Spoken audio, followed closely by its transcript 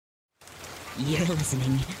You're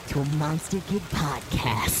listening to a Monster Kid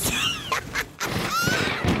podcast.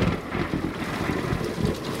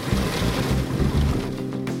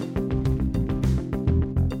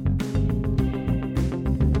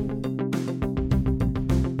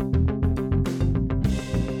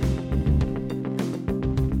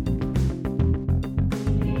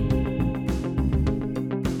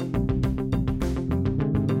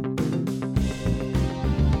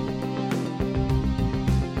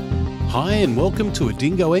 Hi and welcome to A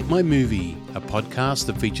Dingo Ate My Movie, a podcast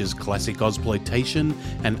that features classic Ozploitation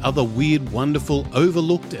and other weird, wonderful,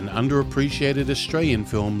 overlooked and underappreciated Australian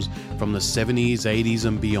films from the 70s, 80s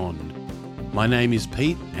and beyond. My name is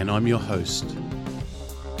Pete and I'm your host.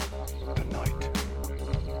 The Night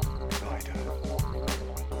Rider.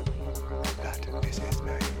 That is his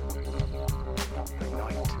name. The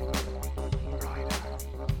Night Rider.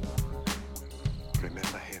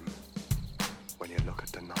 Remember him when you look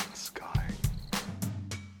at the night sky.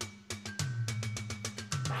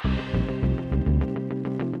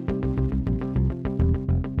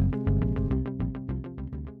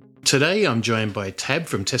 Today I'm joined by Tab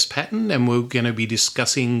from Test Pattern and we're going to be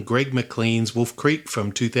discussing Greg McLean's Wolf Creek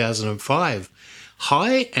from 2005.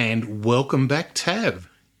 Hi and welcome back, Tab.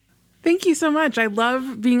 Thank you so much. I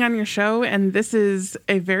love being on your show, and this is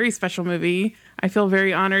a very special movie. I feel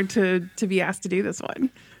very honored to be asked to do this one.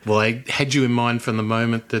 Well, I had you in mind from the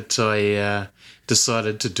moment that I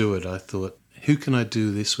decided to do it. I thought, who can I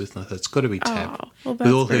do this with? And I thought, it's got to be Tab. Oh, well, with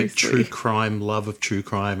all very her true sweet. crime, love of true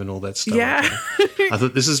crime and all that stuff. Yeah. I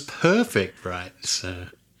thought, this is perfect, right? So,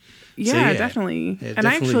 Yeah, yeah. definitely. Yeah, and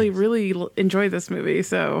I definitely. actually really enjoy this movie,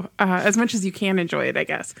 so as much as you can enjoy it, I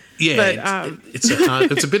guess. Yeah, But,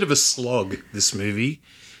 it's a bit of a slog, this movie.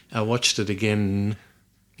 I watched it again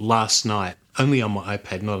last night, only on my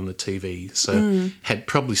iPad, not on the TV, so had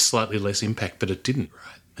probably slightly less impact, but it didn't,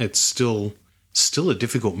 right? It's still a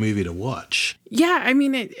difficult movie to watch. yeah, I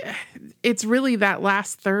mean, it's really that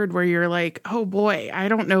last third where you're like, oh boy, I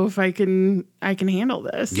don't know if I can handle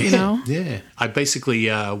this, Yeah, you know? yeah. I basically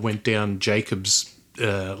went down Jacob's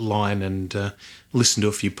line and listened to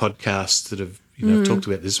a few podcasts that have talked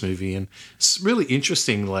about this movie, and it's really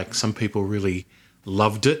interesting. Like, some people really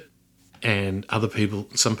loved it, and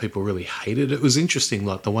some people really hated it. It was interesting.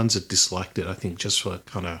 Like, the ones that disliked it, I think, just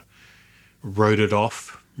kind of wrote it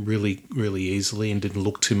off really, really easily and didn't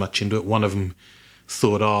look too much into it. One of them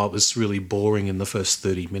thought, it was really boring in the first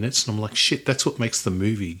 30 minutes. And I'm like, shit, that's what makes the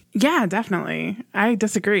movie. Yeah, definitely. I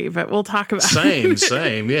disagree, but we'll talk about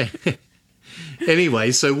Same, yeah.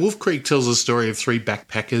 Anyway, so Wolf Creek tells the story of three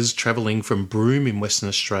backpackers travelling from Broome in Western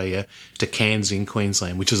Australia to Cairns in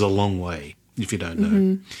Queensland, which is a long way, if you don't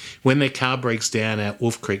know. When their car breaks down at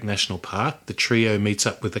Wolf Creek National Park, the trio meets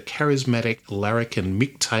up with the charismatic larrikin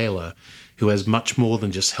Mick Taylor, who has much more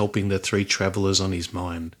than just helping the three travellers on his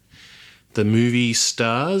mind. The movie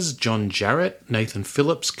stars John Jarratt, Nathan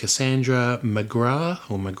Phillips, Cassandra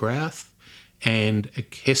McGrath, and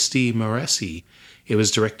Kirsty Morassi. It was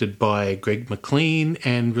directed by Greg McLean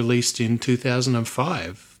and released in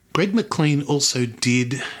 2005. Greg McLean also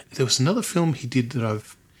did... There was another film he did that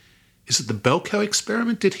Is it The Belko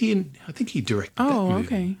Experiment? I think he directed that movie. Oh,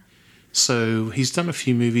 okay. So he's done a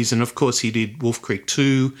few movies, and of course he did Wolf Creek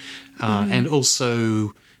 2, and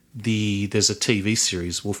also there's a TV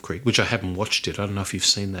series, Wolf Creek, which I haven't watched it. I don't know if you've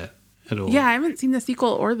seen that at all. Yeah, I haven't seen the sequel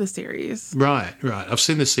or the series. Right. I've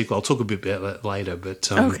seen the sequel. I'll talk a bit about that later,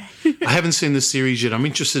 but Okay. I haven't seen the series yet. I'm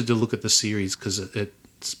interested to look at the series because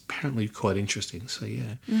it's apparently quite interesting. So,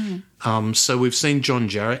 yeah. So we've seen John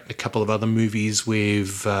Jarratt, a couple of other movies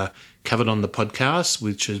we've covered on the podcast,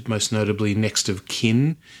 which is most notably Next of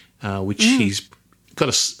Kin, which he's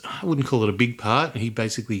got I wouldn't call it a big part. He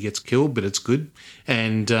basically gets killed, but it's good.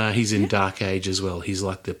 And he's in Dark Age as well. He's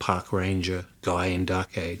like the park ranger guy in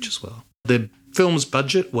Dark Age as well. The film's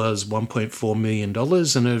budget was $1.4 million,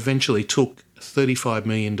 and it eventually took $35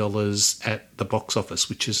 million at the box office,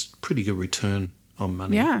 which is pretty good return on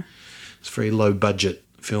money. Yeah. It's a very low budget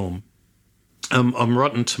film. On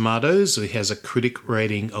Rotten Tomatoes, it has a critic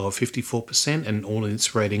rating of 54% and an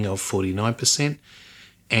audience rating of 49%.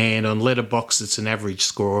 And on Letterboxd, it's an average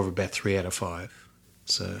score of about 3 out of 5.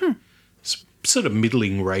 So it's sort of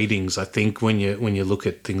middling ratings, I think, when you look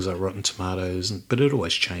at things like Rotten Tomatoes, but it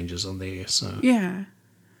always changes on there. So Yeah.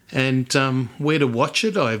 And where to watch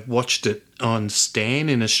it? I've watched it on Stan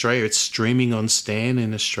in Australia. It's streaming on Stan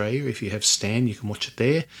in Australia. If you have Stan, you can watch it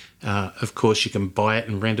there. Of course, you can buy it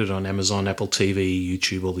and rent it on Amazon, Apple TV,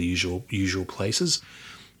 YouTube, all the usual places.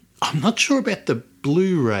 I'm not sure about the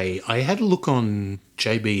Blu-ray. I had a look on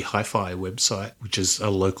JB Hi-Fi website, which is a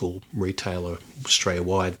local retailer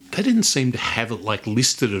Australia-wide. They didn't seem to have it like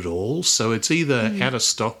listed at all. So it's either out of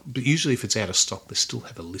stock, but usually if it's out of stock, they still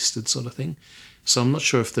have a listed sort of thing. So I'm not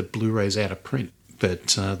sure if the Blu-ray's out of print,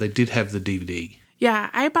 but they did have the DVD.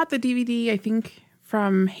 Yeah, I bought the DVD, I think,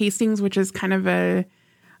 from Hastings, which is kind of a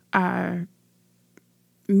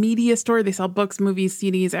media store. They sell books, movies,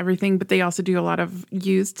 CDs, everything, but they also do a lot of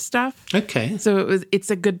used stuff. Okay. So it's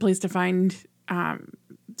a good place to find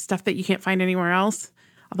stuff that you can't find anywhere else,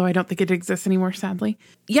 although I don't think it exists anymore, sadly.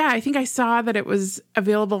 Yeah, I think I saw that it was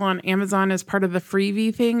available on Amazon as part of the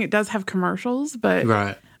freebie thing. It does have commercials, but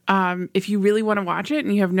Right. if you really want to watch it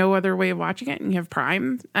and you have no other way of watching it and you have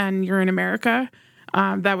Prime and you're in America,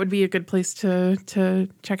 that would be a good place to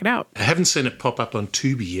check it out. I haven't seen it pop up on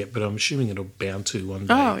Tubi yet, but I'm assuming it'll bound to one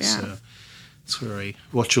day. Oh, yeah. So that's where I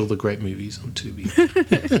watch all the great movies on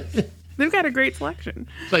Tubi. They've got a great selection.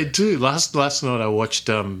 They do. Last night I watched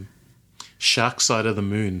Shark Side of the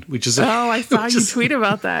Moon, which is I saw which you is- tweet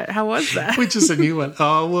about that. How was that? which is a new one.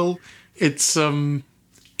 Oh well, it's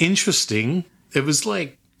interesting. It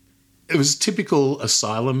was typical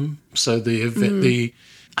Asylum. So the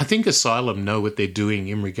I think Asylum know what they're doing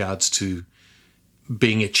in regards to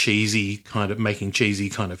being making cheesy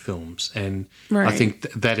kind of films, and I Right. think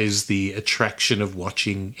that is the attraction of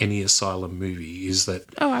watching any Asylum movie is that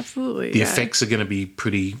Oh, absolutely. the effects are going to be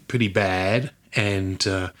pretty bad, and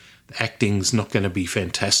the acting's not going to be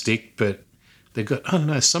fantastic, but they've got, I don't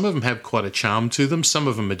know, some of them have quite a charm to them. Some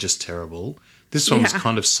of them are just terrible. This one was Yeah.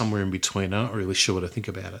 kind of somewhere in between. I'm not really sure what I think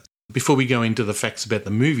about it. Before we go into the facts about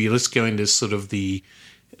the movie, let's go into sort of the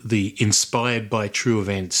inspired by true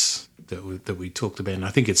events that we talked about. And I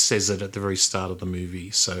think it says it at the very start of the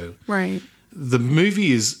movie. So Right. the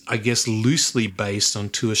movie is, I guess, loosely based on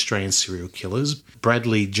two Australian serial killers,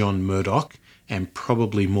 Bradley John Murdoch and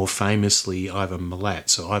probably more famously Ivan Milat.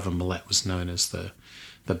 So Ivan Milat was known as the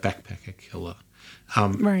backpacker killer.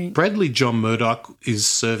 Right. Bradley John Murdoch is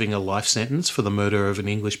serving a life sentence for the murder of an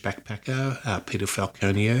English backpacker, Peter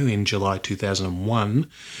Falconio, in July 2001,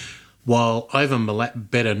 while Ivan Milat,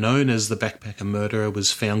 better known as the backpacker murderer,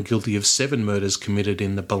 was found guilty of 7 murders committed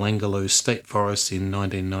in the Belangolo State Forest in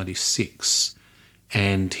 1996.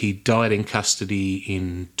 And he died in custody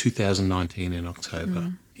in 2019 in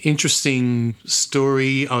October. Interesting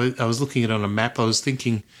story. I was looking at it on a map. I was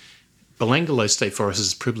thinking Belangolo State Forest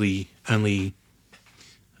is probably only...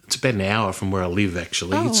 It's about an hour from where I live,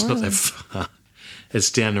 actually. Oh, it's not really? that far. It's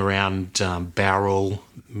down around Bowral,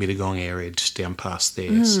 Mittagong area, just down past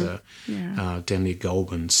there, so down near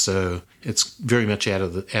Goulburn. So it's very much out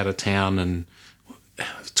of town. And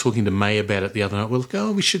talking to May about it the other night, we're like,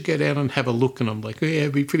 we should go down and have a look. And I'm like, yeah,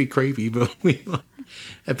 it'd be pretty creepy, but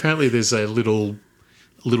apparently there's a little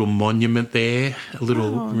monument there, a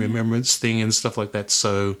little remembrance thing and stuff like that.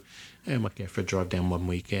 So I might go for a drive down one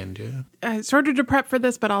weekend, yeah. Sort of to prep for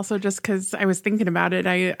this, but also just because I was thinking about it,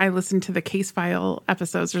 I listened to the Case File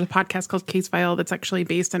episodes. There's a podcast called Case File that's actually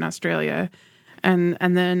based in Australia, and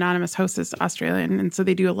the anonymous host is Australian, and so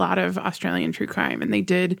they do a lot of Australian true crime, and they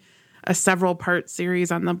did a several-part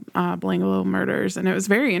series on the Belangolo murders, and it was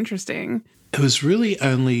very interesting. It was really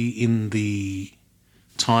only in the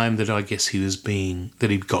time that I guess he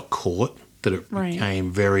got caught that it Right.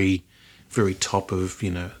 became very, very top of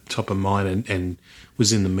mind and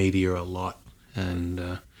was in the media a lot.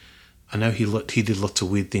 And I know he did lots of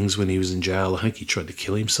weird things when he was in jail. I think he tried to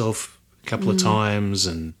kill himself a couple of times,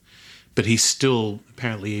 but he still,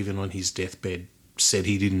 apparently even on his deathbed, said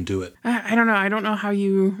he didn't do it. I don't know. I don't know how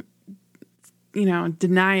you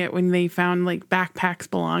deny it when they found like backpacks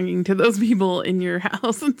belonging to those people in your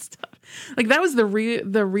house and stuff. Like that was the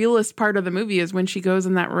realest part of the movie is when she goes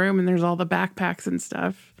in that room and there's all the backpacks and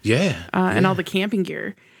stuff. Yeah. And all the camping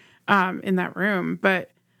gear in that room.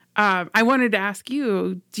 But I wanted to ask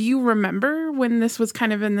you, do you remember when this was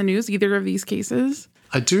kind of in the news, either of these cases?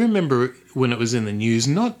 I do remember when it was in the news,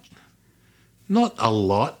 not a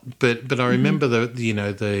lot, but I remember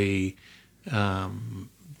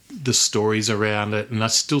the stories around it, and I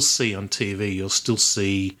still see on TV. You'll still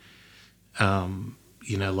see,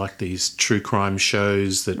 like these true crime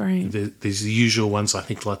shows that Right. there's the usual ones. I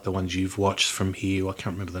think like the ones you've watched from here. I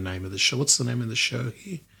can't remember the name of the show. What's the name of the show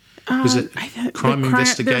here? Was it Crime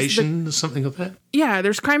Investigation or something like that? Yeah,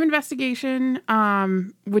 there's Crime Investigation,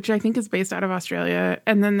 which I think is based out of Australia.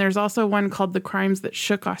 And then there's also one called The Crimes That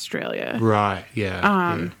Shook Australia. Right,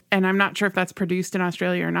 yeah. And I'm not sure if that's produced in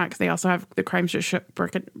Australia or not, because they also have The Crimes That Shook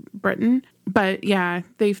Britain. But yeah,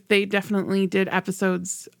 they definitely did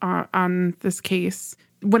episodes on this case.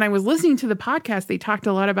 when I was listening to the podcast, they talked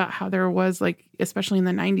a lot about how there was, like, especially in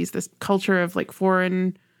the 90s, this culture of like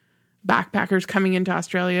foreign backpackers coming into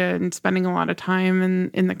Australia and spending a lot of time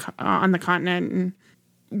on the continent. And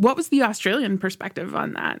what was the Australian perspective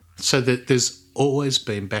on that? So that there's always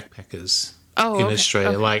been backpackers in Australia.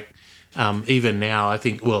 Okay. Like even now, I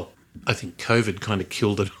think COVID kind of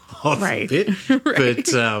killed it off a bit. Right.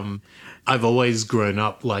 But I've always grown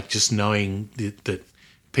up like just knowing that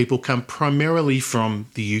people come primarily from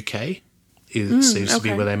the UK. It seems to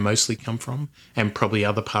be where they mostly come from, and probably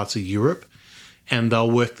other parts of Europe. And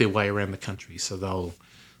they'll work their way around the country. So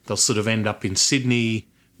they'll sort of end up in Sydney,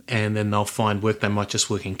 and then they'll find work. They might just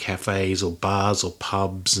work in cafes or bars or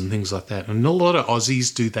pubs and things like that. And a lot of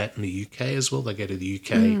Aussies do that in the UK as well. They go to the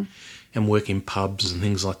UK and work in pubs and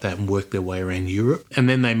things like that and work their way around Europe. And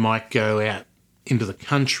then they might go out into the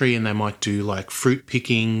country and they might do like fruit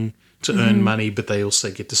picking to earn money, but they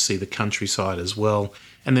also get to see the countryside as well.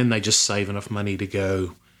 And then they just save enough money to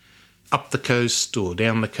go up the coast or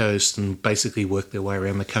down the coast and basically work their way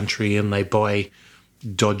around the country, and they buy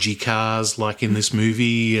dodgy cars like in this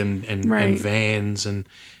movie and vans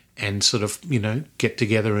and sort of, you know, get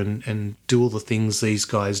together and do all the things these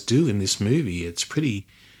guys do in this movie. It's pretty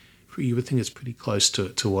you would think it's pretty close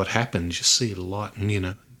to what happens. You see it a lot, and, you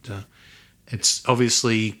know, it's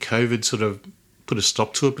obviously COVID sort of put a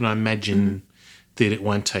stop to it, but I imagine that it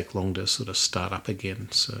won't take long to sort of start up again.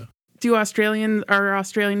 So Do Australian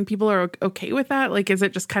people are okay with that? Like, is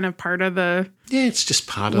it just kind of part of the it's just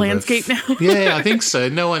part landscape of now? Yeah, I think so.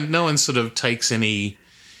 No one sort of takes any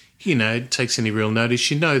real notice.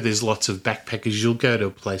 You know, there's lots of backpackers. You'll go to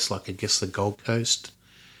a place like, I guess, the Gold Coast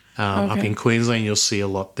up in Queensland. You'll see a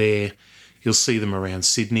lot there. You'll see them around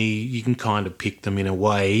Sydney. You can kind of pick them in a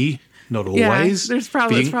way, not always. Yeah, it's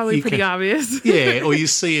probably pretty obvious. Yeah, or you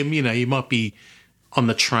see them. You know, you might be on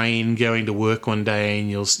the train going to work one day and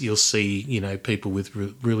you'll see, you know, people with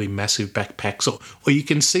really massive backpacks, or you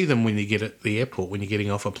can see them when you get at the airport, when you're getting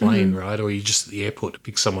off a plane, right? Or you're just at the airport to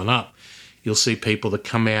pick someone up. You'll see people that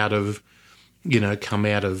come out of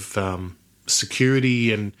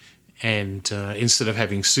security and instead of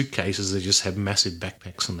having suitcases, they just have massive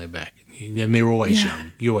backpacks on their back. And they're always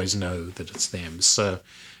young. You always know that it's them. So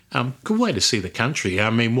good way to see the country.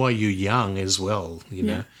 I mean, while you're young as well, you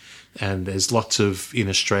know. And there's lots of, in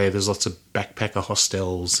Australia, there's lots of backpacker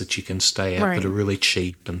hostels that you can stay at that are really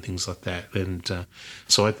cheap and things like that. And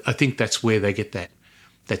so I think that's where they get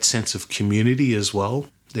that sense of community as well.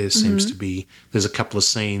 There seems to be, there's a couple of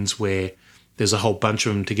scenes where there's a whole bunch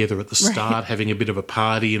of them together at the start having a bit of a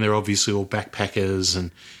party, and they're obviously all backpackers.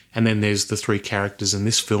 And then there's the three characters in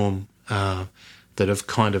this film that have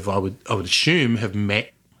kind of, I would assume, have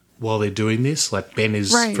met while they're doing this. Like Ben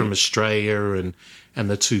is from Australia and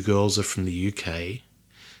the two girls are from the UK.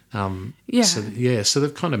 So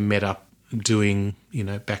they've kind of met up doing, you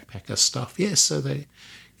know, backpacker stuff. Yeah, so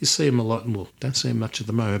you see them a lot, and don't see them much at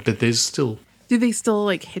the moment, but there's still... Do they still,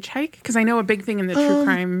 like, hitchhike? Because I know a big thing in the true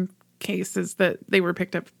crime case is that they were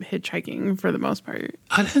picked up hitchhiking for the most part.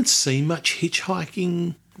 I don't see much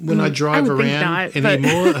hitchhiking when I drive around not,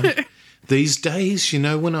 anymore. These days, you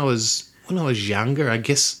know, when I was younger, I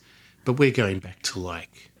guess, but we're going back to,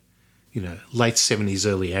 like, you know, late 70s,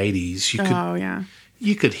 early 80s,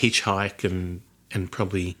 you could hitchhike and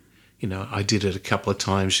probably, you know, I did it a couple of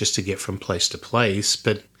times just to get from place to place,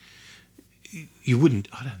 but you wouldn't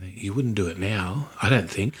do it now, I don't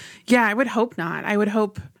think. Yeah, I would hope not. I would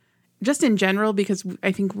hope just in general, because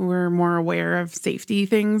I think we're more aware of safety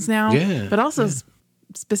things now. Yeah. But also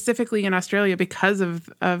specifically in Australia because of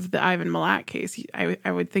the Ivan Milat case,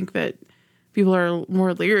 I would think that people are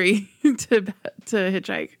more leery to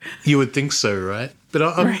hitchhike. You would think so, right? But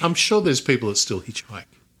I'm sure there's people that still hitchhike.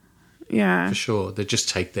 Yeah. For sure. They just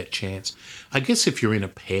take that chance. I guess if you're in a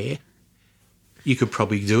pair, you could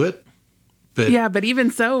probably do it. But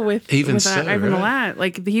even so with Ivan right? Milat,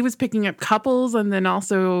 like he was picking up couples, and then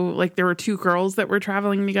also like there were two girls that were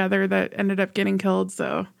traveling together that ended up getting killed.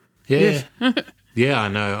 So yeah. Yeah, I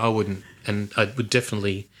know. I wouldn't, and I would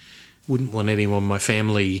definitely wouldn't want anyone in my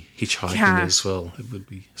family hitchhiking as well. It would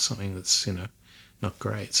be something that's, you know, not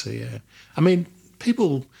great. So, yeah. I mean,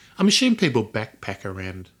 I'm assuming people backpack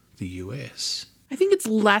around the US. I think it's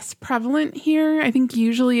less prevalent here. I think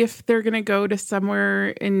usually if they're going to go to somewhere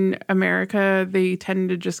in America, they tend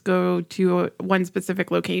to just go to one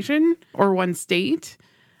specific location or one state.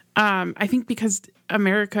 I think because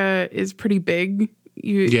America is pretty big,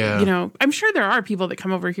 you know, I'm sure there are people that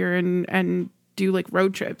come over here and do like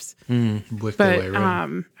road trips. But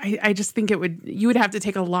I just think you would have to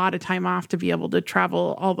take a lot of time off to be able to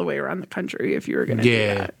travel all the way around the country if you were going to do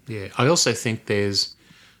that. Yeah. I also think there's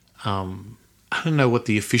I don't know what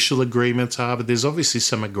the official agreements are, but there's obviously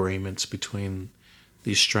some agreements between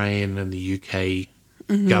the Australian and the UK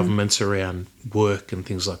governments around work and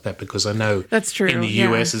things like that, because I know That's true. in the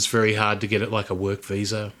yeah. US it's very hard to get it like a work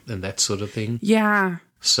visa and that sort of thing. Yeah.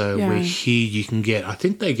 So Yeah. where here you can get, I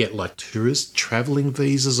think they get like tourist travelling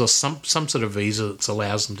visas or some sort of visa that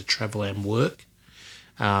allows them to travel and work.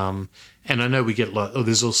 And I know we get like,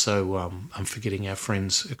 there's also, I'm forgetting our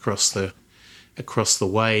friends across the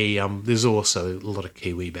way. There's also a lot of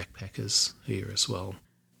Kiwi backpackers here as well.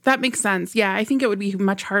 That makes sense. Yeah, I think it would be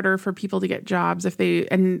much harder for people to get jobs so they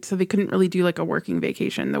couldn't really do like a working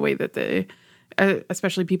vacation the way that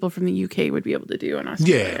especially people from the UK would be able to do in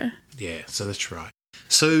Australia. Yeah, so that's right.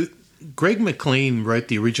 So Greg McLean wrote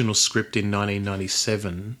the original script in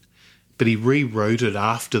 1997, but he rewrote it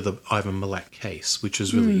after the Ivan Milat case, which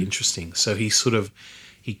was really interesting. So he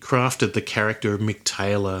crafted the character of Mick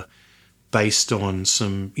Taylor based on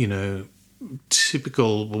some,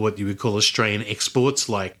 typical, what you would call Australian exports,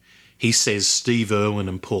 like he says Steve Irwin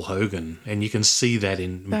and Paul Hogan, and you can see that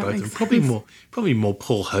in both of them. Probably more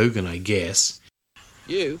Paul Hogan, I guess.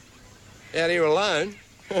 You? Out here alone?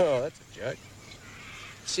 Oh, that's a joke.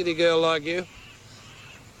 City girl like you?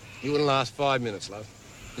 You wouldn't last 5 minutes, love.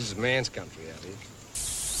 This is man's country out here.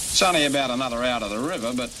 It's only about another out of the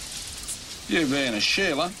river, but you being a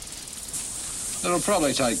Sheila, it'll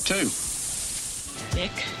probably take 2.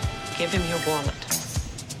 Nick, give him your wallet.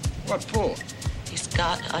 What for? He's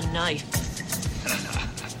got a knife.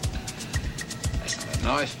 That's not a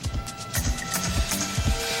knife.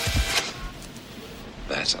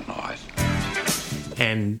 That's a knife.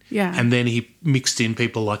 And then he mixed in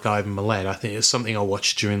people like Ivan Milat. I think it's something I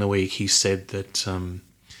watched during the week. He said that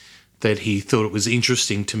that he thought it was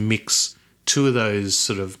interesting to mix two of those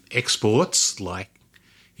sort of exports, like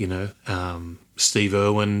Steve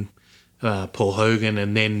Irwin, Paul Hogan,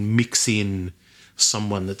 and then mix in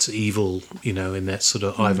someone that's evil, in that sort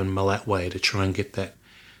of Ivan Milat way to try and get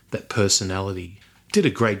that personality. Did a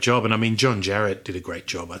great job, and I mean John Jarratt did a great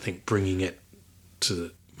job, I think, bringing it to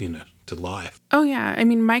to life. Oh yeah, I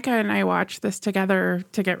mean Micah and I watched this together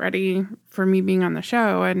to get ready for me being on the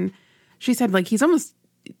show, and she said like he's almost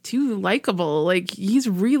too likable. Like he's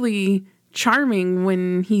really charming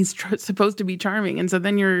when he's supposed to be charming, and so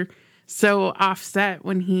then you're so offset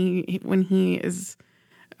when he is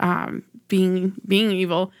being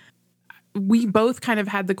evil. We both kind of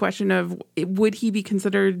had the question of would he be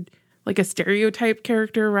considered like a stereotype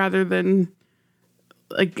character rather than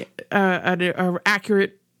like a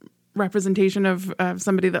accurate representation of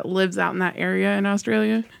somebody that lives out in that area in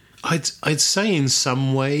Australia? I'd say in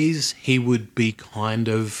some ways he would be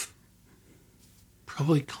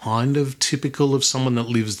probably kind of typical of someone that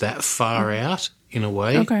lives that far out in a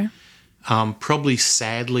way. Okay. Probably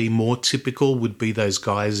sadly more typical would be those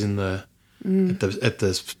guys in at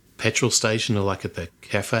the petrol station or like at the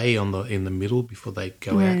cafe in the middle before they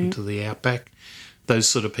go out into the outback. Those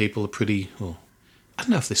sort of people are pretty. Well, I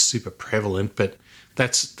don't know if they're super prevalent, but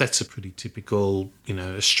that's a pretty typical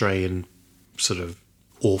Australian sort of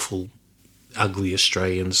awful, ugly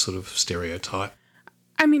Australian sort of stereotype.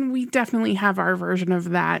 I mean, we definitely have our version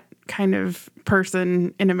of that kind of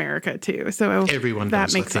person in America too. So everyone that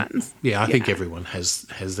does, makes sense. Yeah, I think everyone has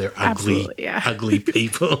their ugly, ugly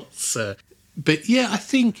people. So, but yeah, I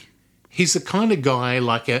think he's the kind of guy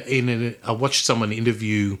like I watched someone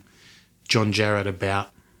interview John Jarratt about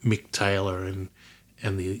Mick Taylor, and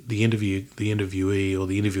the interviewee or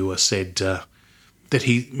the interviewer said that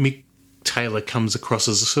Mick Taylor comes across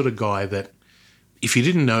as the sort of guy that if you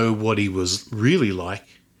didn't know what he was really like,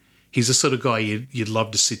 he's the sort of guy you'd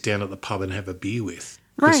love to sit down at the pub and have a beer with.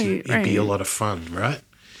 Right, He'd be a lot of fun, right?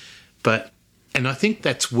 And I think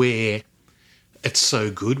that's where it's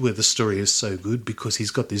so good, where the story is so good, because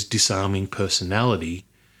he's got this disarming personality.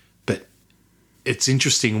 But it's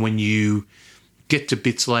interesting when you get to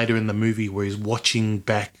bits later in the movie where he's watching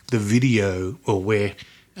back the video, or where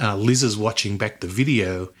Liz is watching back the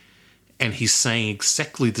video, and he's saying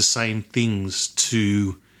exactly the same things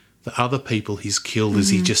to the other people he's killed as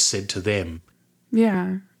he just said to them.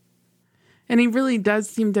 Yeah. And he really does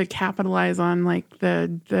seem to capitalize on like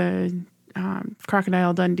the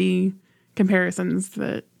Crocodile Dundee comparisons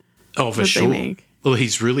that for sure. they make. Well,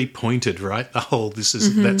 he's really pointed, right? The whole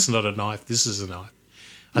that's not a knife, this is a knife.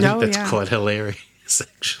 I think that's quite hilarious,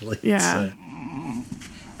 actually. Yeah. So.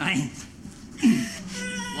 Hey,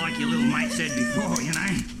 like your little mate said before,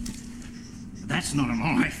 that's not a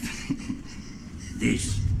knife.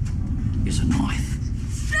 This is a knife.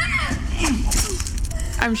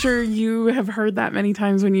 I'm sure you have heard that many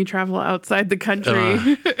times when you travel outside the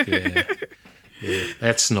country. Yeah.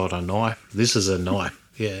 That's not a knife. This is a knife.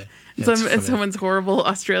 Yeah. funny. someone's horrible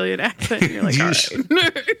Australian accent. You're like, all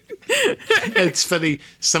right. It's funny.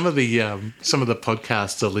 Some of the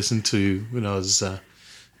podcasts I listened to when I was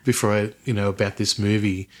before I about this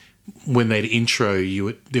movie, when they'd intro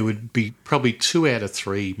you, there would be probably 2 out of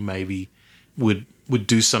 3 maybe would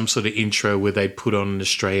do some sort of intro where they'd put on an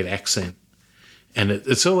Australian accent, and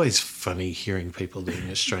it's always funny hearing people doing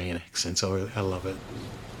Australian accents. I love it.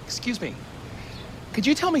 Excuse me. Could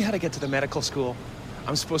you tell me how to get to the medical school?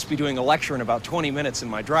 I'm supposed to be doing a lecture in about 20 minutes, and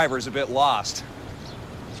my driver's a bit lost.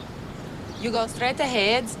 You go straight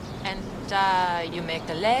ahead, and you make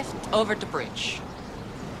the left over the bridge.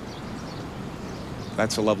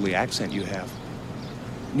 That's a lovely accent you have.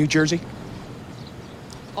 New Jersey?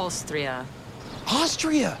 Austria.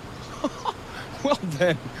 Austria? Well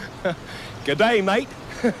then, good day, mate.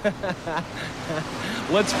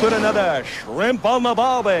 Let's put another shrimp on the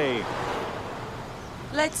barbie.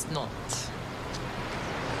 Let's not.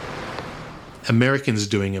 Americans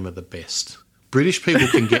doing them are the best. British people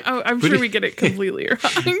can get... I'm sure we get it completely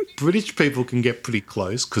wrong. British people can get pretty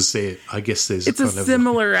close because I guess there's it's a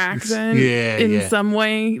similar accent in some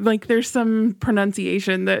way. Like there's some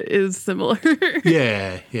pronunciation that is similar.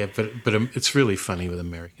 yeah, but it's really funny with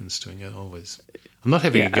Americans doing it always. I'm not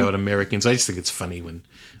having a go at Americans. I just think it's funny when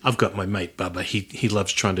I've got my mate Bubba. He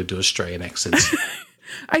loves trying to do Australian accents.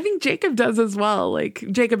 I think Jacob does as well. Like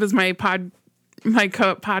Jacob is my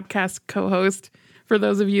podcast co-host, for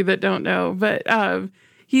those of you that don't know, but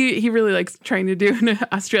he really likes trying to do an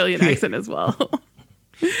Australian accent as well.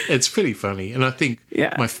 It's pretty funny. And I think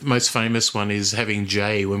my most famous one is having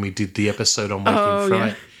Jay when we did the episode on Waking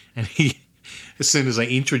Fright. And as soon as I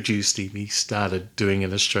introduced him, he started doing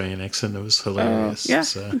an Australian accent. It was hilarious.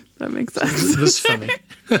 That makes sense. It was funny.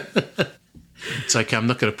 It's okay. I'm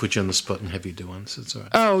not going to put you on the spot and have you do one, so it's all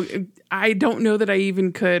right. Oh, I don't know that I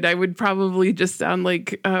even could. I would probably just sound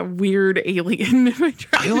like a weird alien if I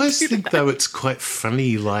tried. I always think, though, it's quite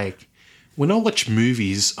funny. Like, when I watch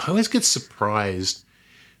movies, I always get surprised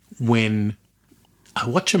when I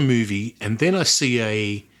watch a movie and then I see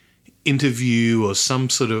a interview or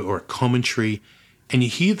or a commentary, and you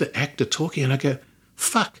hear the actor talking, and I go,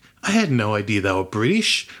 fuck. I had no idea they were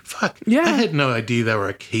British. Fuck. Yeah. I had no idea they were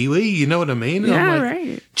a Kiwi. You know what I mean? And I'm like,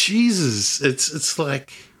 right. Jesus. It's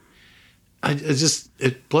like,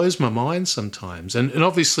 it blows my mind sometimes. And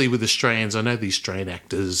obviously with Australians, I know the Australian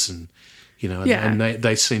actors and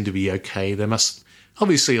they seem to be okay. They must,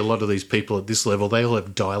 obviously a lot of these people at this level, they all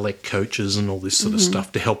have dialect coaches and all this sort of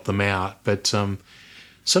stuff to help them out. But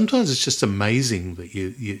sometimes it's just amazing that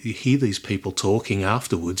you hear these people talking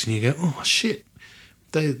afterwards and you go, oh, shit.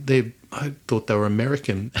 I thought they were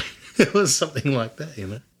American. It was something like that, you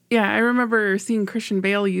know? Yeah, I remember seeing Christian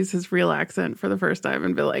Bale use his real accent for the first time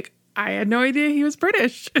and be like, I had no idea he was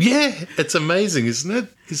British. Yeah, it's amazing, isn't it?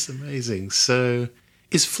 It's amazing. So,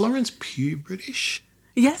 is Florence Pugh British?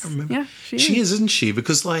 Yes. Yeah, she is, isn't she?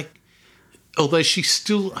 Because, like, although she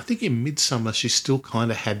still, I think in Midsummer, she still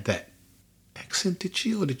kind of had that accent, did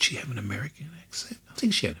she? Or did she have an American accent? I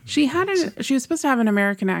think she had an American accent. She was supposed to have an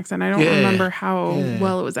American accent. I don't remember how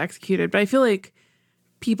well it was executed, but I feel like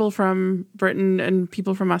people from Britain and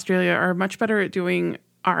people from Australia are much better at doing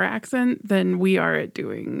our accent than we are at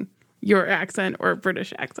doing your accent or a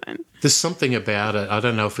British accent. There's something about it. I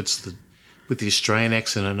don't know if it's with the Australian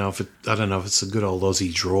accent. I don't know if it's a good old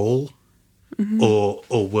Aussie drawl or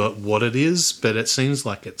what it is, but it seems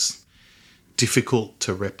like it's difficult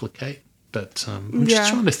to replicate. But I'm just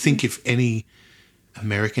trying to think if any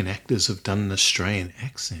American actors have done an Australian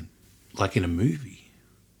accent, like in a movie.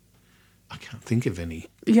 I can't think of any.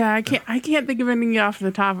 Yeah, I can't think of any off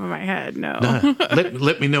the top of my head. No.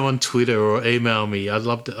 Let me know on Twitter or email me. I'd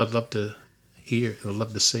love to hear it. I'd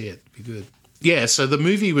love to see it. It'd be good. Yeah, so the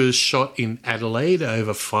movie was shot in Adelaide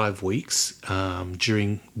over 5 weeks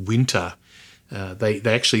during winter. They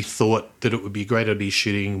actually thought that it would be a great idea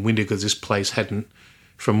shooting in winter because this place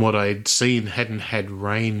from what I'd seen, hadn't had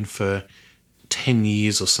rain for 10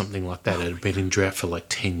 years or something like that. It had been in drought for like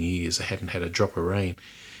 10 years. They hadn't had a drop of rain.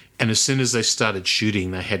 And as soon as they started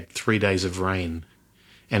shooting, they had 3 days of rain.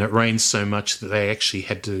 And it rained so much that they actually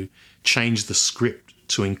had to change the script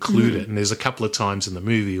to include it. And there's a couple of times in the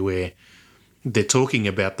movie where they're talking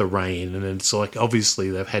about the rain, and it's like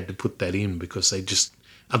obviously they've had to put that in because they just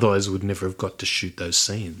otherwise would never have got to shoot those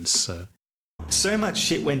scenes. So much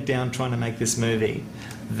shit went down trying to make this movie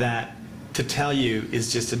that to tell you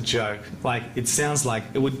is just a joke. Like, it sounds like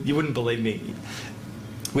you wouldn't believe me.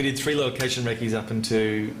 We did 3 location recce's up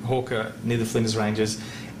into Hawker near the Flinders Ranges,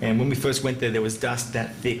 And when we first went there was dust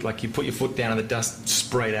that thick. Like you put your foot down and the dust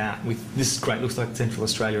sprayed out. This is great. Looks like Central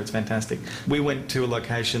Australia. It's fantastic. We went to a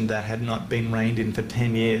location that had not been rained in for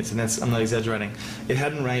 10 years. And I'm not exaggerating. It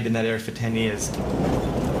hadn't rained in that area for 10 years.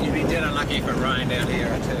 You'd be dead unlucky if it rained out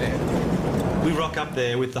here, I tell you. We rock up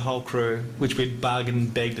there with the whole crew, which we'd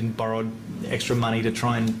bargained, begged and borrowed extra money to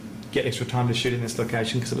try and get extra time to shoot in this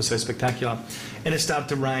location because it was so spectacular. And it started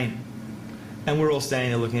to rain. And we're all standing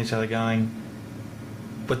there looking at each other going,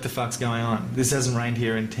 what the fuck's going on? This hasn't rained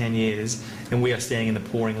here in 10 years and we are standing in the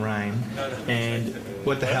pouring rain. And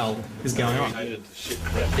what the hell is going on?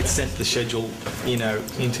 It sent the schedule,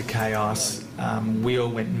 into chaos. We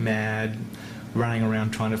all went mad, running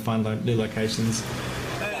around trying to find new locations.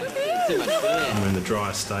 We're in the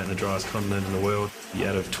driest state and the driest continent in the world.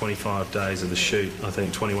 Out of 25 days of the shoot, I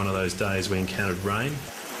think 21 of those days we encountered rain.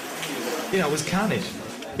 It was carnage.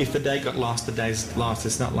 If the day got lost, the day's lost.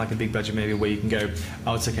 It's not like a big budget movie where you can go,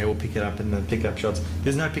 oh, it's okay, we'll pick it up and then pick up shots.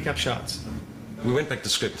 There's no pick up shots. We went back to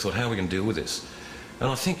script and thought, how are we going to deal with this? And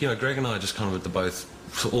I think, Greg and I just kind of at the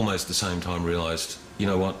both, almost the same time, realised, you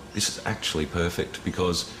know what, this is actually perfect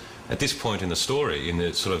because at this point in the story, in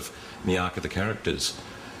the arc of the characters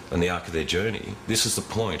and the arc of their journey, this is the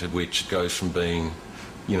point at which it goes from being,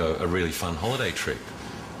 a really fun holiday trip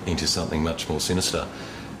into something much more sinister.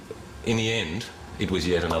 In the end, it was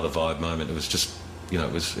yet another vibe moment. It was just,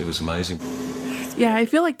 it was amazing. Yeah, I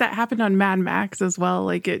feel like that happened on Mad Max as well.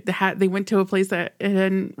 Like they went to a place that it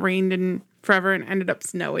hadn't rained in forever and ended up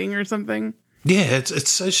snowing or something. Yeah,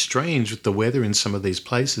 it's so strange with the weather in some of these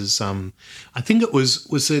places. I think it was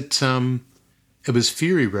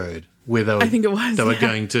Fury Road where they were, I think it was. They were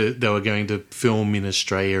going to film in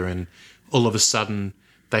Australia, and all of a sudden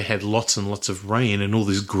they had lots and lots of rain, and all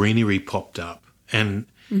this greenery popped up, and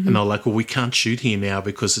they're like, well, we can't shoot here now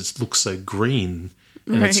because it looks so green,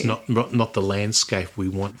 and it's not the landscape we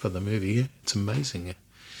want for the movie. Yeah, it's amazing.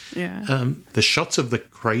 Yeah. The shots of the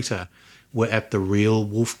crater were at the real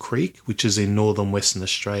Wolf Creek, which is in northern Western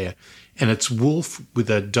Australia. And it's Wolf with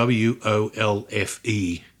a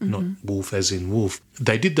WOLFE, not Wolf as in wolf.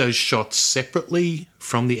 They did those shots separately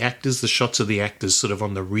from the actors. The shots of the actors sort of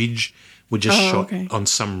on the ridge were just shot on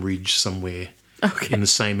some ridge somewhere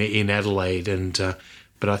in Adelaide. And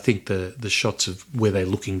but I think the shots of where they're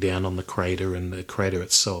looking down on the crater and the crater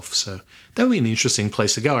itself. So that would be an interesting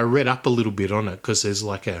place to go. I read up a little bit on it because there's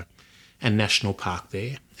like a national park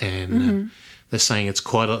there, and they're saying it's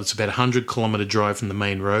about a 100-kilometre drive from the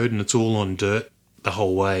main road, and it's all on dirt the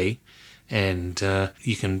whole way, and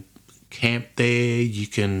you can camp there, you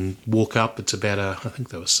can walk up. It's about I think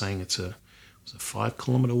they were saying it's a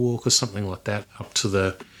 5-kilometre walk or something like that up to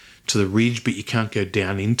the ridge, but you can't go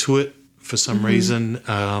down into it for some reason.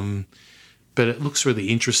 But it looks really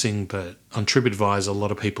interesting. But on TripAdvisor, a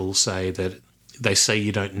lot of people say that they say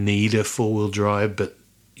you don't need a 4-wheel drive, but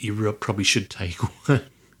you probably should take one.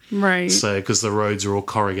 Right. So, because the roads are all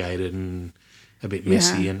corrugated and a bit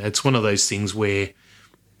messy. And it's one of those things where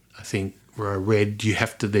I think where I read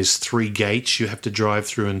there's 3 gates you have to drive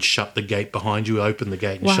through and shut the gate behind you, open the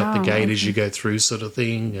gate and shut the gate as you go through sort of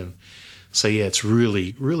thing. And so, yeah, it's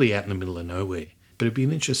really, really out in the middle of nowhere. But it'd be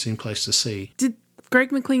an interesting place to see. Did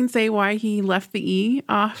Greg McLean say why he left the E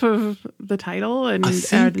off of the title? And I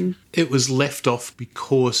think it was left off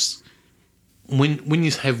because when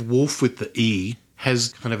you have wolf with the E, has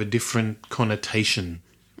kind of a different connotation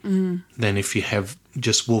than if you have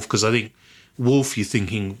just wolf. Because I think wolf, you're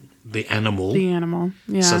thinking the animal. The animal,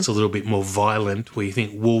 yeah. So it's a little bit more violent. Where you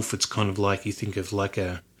think wolf, it's kind of like you think of like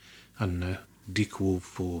I don't know, Dick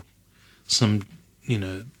Wolf or some,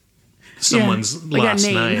 someone's last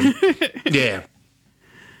name. Yeah.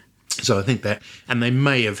 So I think that, and they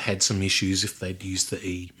may have had some issues if they'd used the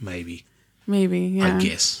E, maybe. Maybe, yeah. I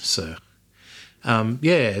guess so.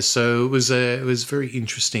 So it was a very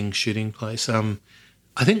interesting shooting place.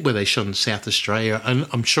 I think where they shot in South Australia, and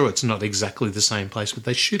I'm sure it's not exactly the same place, but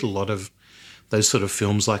they shoot a lot of those sort of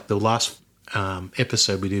films. Like the last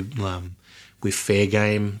episode we did with Fair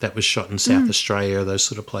Game, that was shot in South Australia, those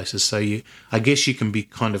sort of places. So I guess you can be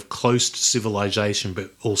kind of close to civilization,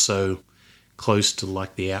 but also close to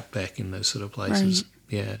like the outback in those sort of places. Right.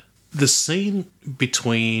 Yeah. The scene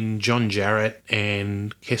between John Jarratt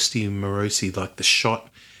and Kirsty Marusi, like the shot,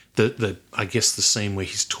 I guess the scene where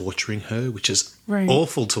he's torturing her, which is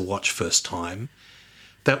awful to watch first time.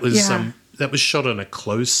 That was shot on a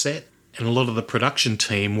closed set, and a lot of the production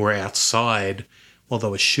team were outside while they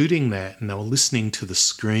were shooting that, and they were listening to the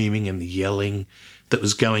screaming and the yelling that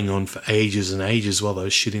was going on for ages and ages while they were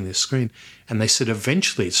shooting this screen. And they said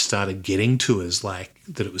eventually it started getting to us, like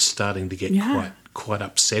that it was starting to get quite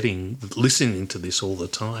upsetting listening to this all the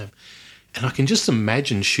time. And I can just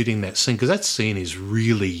imagine shooting that scene, because that scene is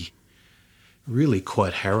really, really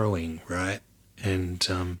quite harrowing, right?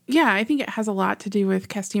 And yeah, I think it has a lot to do with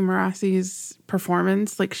Kesty Marassi's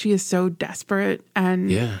performance. Like, she is so desperate,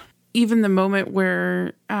 and even the moment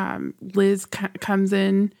where Liz comes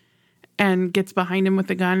in and gets behind him with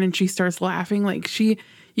the gun, and she starts laughing, like you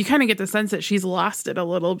kind of get the sense that she's lost it a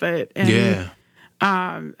little bit, and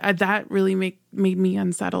that really made me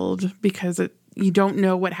unsettled, because you don't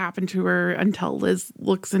know what happened to her until Liz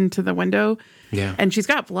looks into the window. Yeah. And she's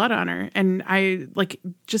got blood on her. And I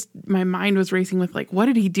my mind was racing with what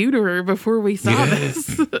did he do to her before we saw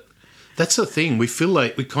this? That's the thing. We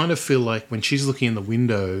kind of feel like when she's looking in the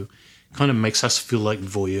window, kind of makes us feel like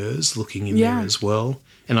voyeurs looking in there as well.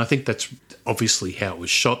 And I think that's obviously how it was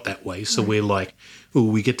shot that way. So we're like, oh,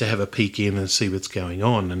 we get to have a peek in and see what's going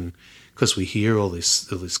on. And because we hear all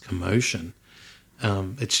this commotion,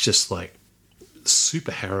 it's just like,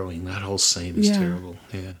 super harrowing. That whole scene is terrible.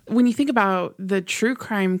 Yeah. When you think about the true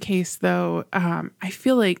crime case, though, I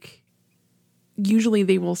feel like usually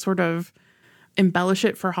they will sort of embellish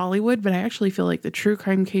it for Hollywood, but I actually feel like the true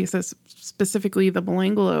crime cases, specifically the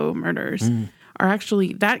Belanglo murders,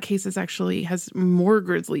 that case has more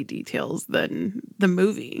grisly details than the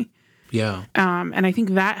movie. Yeah. And I think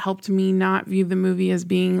that helped me not view the movie as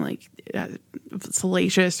being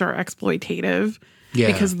salacious or exploitative. Yeah.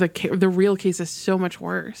 Because the real case is so much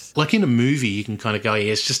worse. Like in a movie, you can kind of go,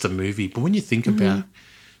 yeah, it's just a movie. But when you think about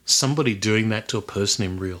somebody doing that to a person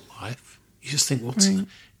in real life, you just think,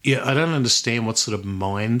 I don't understand what sort of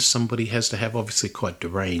mind somebody has to have. Obviously quite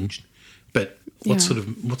deranged. But what sort of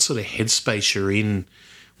headspace you're in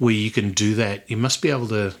where you can do that? You must be able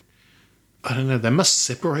to, I don't know, they must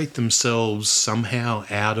separate themselves somehow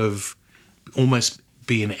out of, almost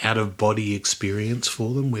be an out-of-body experience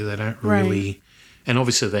for them where they don't really... And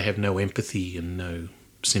obviously they have no empathy and no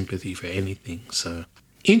sympathy for anything. So,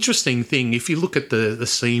 interesting thing, if you look at the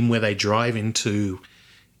scene where they drive into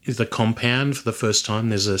the compound for the first time,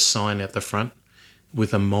 there's a sign out the front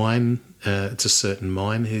with a mine. It's a certain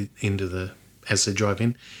mine as they drive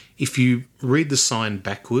in. If you read the sign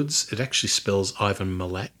backwards, it actually spells Ivan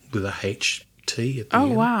Milat with a HT at the end. Oh,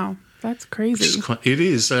 wow. That's crazy. It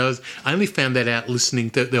is. So I only found that out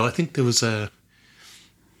listening to, I think there was it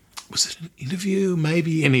an interview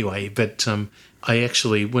maybe? Anyway, but I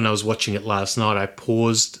actually, when I was watching it last night, I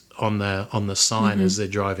paused on the sign as they're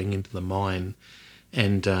driving into the mine,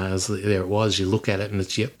 and there it was. You look at it and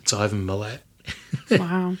it's Ivan Milat.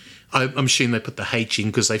 Wow. I'm assuming they put the H in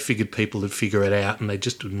because they figured people would figure it out and they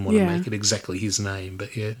just didn't want to make it exactly his name,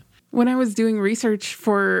 but yeah. When I was doing research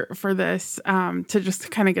for this, to just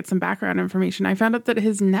kind of get some background information, I found out that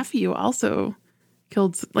his nephew also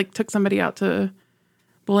took somebody out to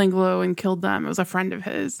Belanglo and killed them. It was a friend of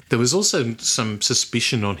his. There was also some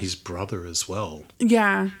suspicion on his brother as well.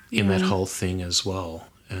 Yeah. In that whole thing as well.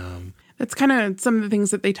 That's kind of some of the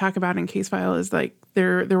things that they talk about in Case File is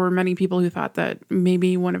there were many people who thought that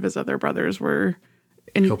maybe one of his other brothers were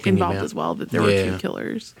involved as well, that there were two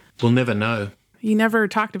killers. We'll never know. He never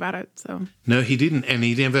talked about it, so. No, he didn't. And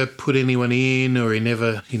he never put anyone in or he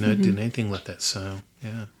never, did anything like that. So,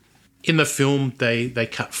 yeah. In the film, they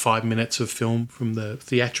cut 5 minutes of film from the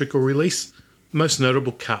theatrical release. The most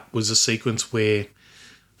notable cut was a sequence where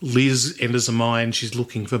Liz enters a mine. She's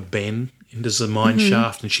looking for Ben, enters a mine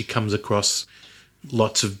shaft, and she comes across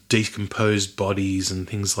lots of decomposed bodies and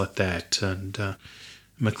things like that. And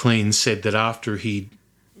McLean said that after he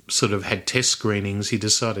sort of had test screenings, he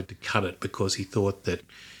decided to cut it because he thought that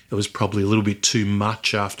it was probably a little bit too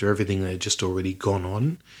much after everything that had just already gone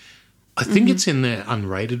on. I think it's in the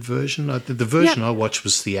unrated version. The version I watched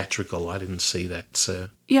was theatrical. I didn't see that. So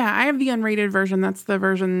yeah, I have the unrated version. That's the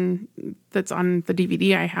version that's on the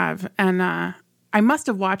DVD I have. And I must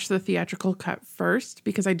have watched the theatrical cut first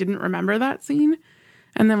because I didn't remember that scene.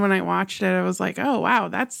 And then when I watched it, I was like, oh, wow,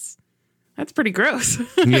 that's pretty gross.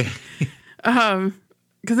 Yeah.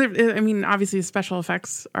 Because, obviously the special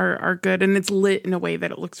effects are good and it's lit in a way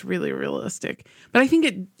that it looks really realistic. But I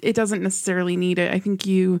think it doesn't necessarily need it. I think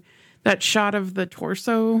that shot of the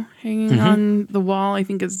torso hanging on the wall, I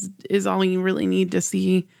think is all you really need to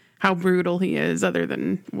see how brutal he is, other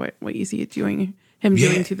than what you see it doing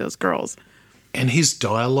to those girls. And his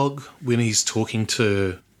dialogue when he's talking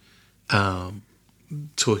to her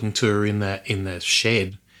in the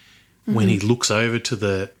shed, when he looks over to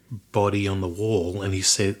the body on the wall, and he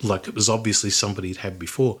said, it was obviously somebody he'd had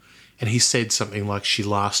before. And he said something like she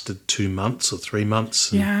lasted 2 months or 3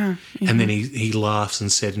 months. And then he laughs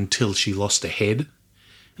and said, until she lost a head.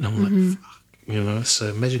 And I'm like, fuck, so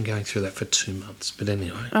imagine going through that for 2 months. But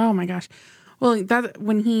anyway. Oh, my gosh. Well, that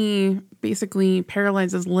when he basically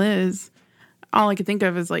paralyzes Liz all I could think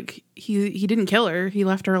of is like he didn't kill her. He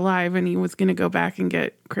left her alive, and he was going to go back and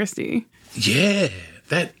get Christy. Yeah,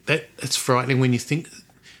 that's frightening when you think.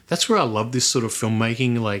 That's where I love this sort of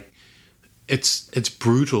filmmaking. Like, it's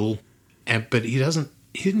brutal, but he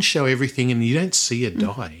didn't show everything, and you don't see her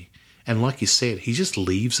die. And like you said, he just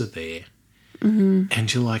leaves her there,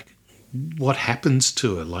 and you're like, what happens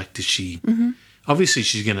to her? Like, does she? Obviously,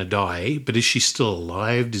 she's going to die, but is she still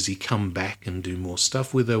alive? Does he come back and do more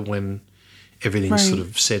stuff with her when everything's sort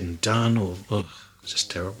of said and done? Or it's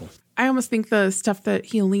just terrible. I almost think the stuff that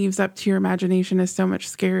he leaves up to your imagination is so much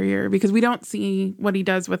scarier because we don't see what he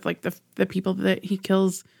does with like the people that he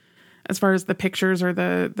kills as far as the pictures or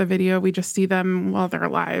the video. We just see them while they're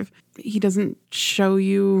alive. He doesn't show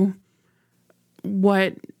you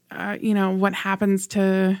what what happens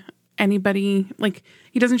to anybody. Like,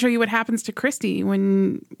 he doesn't show you what happens to Christy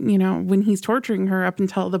when he's torturing her up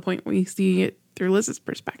until the point we see it through Liz's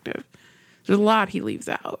perspective. There's a lot he leaves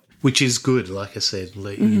out. Which is good, like I said,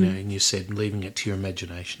 and you said leaving it to your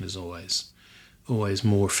imagination is always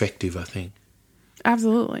more effective, I think.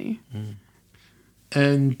 Absolutely.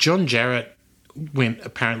 And John Jarratt went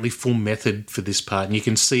apparently full method for this part, and you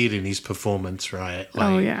can see it in his performance, right? Like,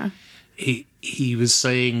 oh, yeah. He was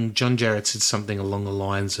saying, John Jarratt said something along the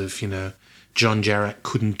lines of, John Jarratt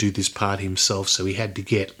couldn't do this part himself, so he had to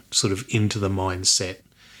get sort of into the mindset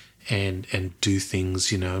and do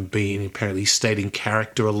things, and apparently stayed in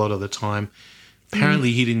character a lot of the time.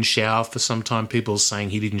 Apparently he didn't shower for some time. People are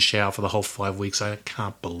saying he didn't shower for the whole 5 weeks. I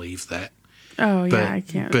can't believe that. Oh, yeah, I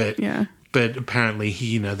can't. But apparently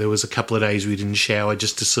there was a couple of days we didn't shower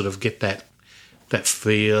just to sort of get that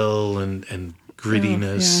feel and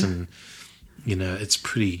grittiness and, it's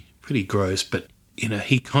pretty gross. But,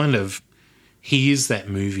 he is that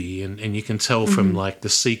movie and you can tell from like the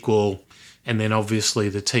sequel and then obviously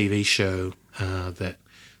the TV show that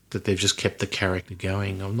they've just kept the character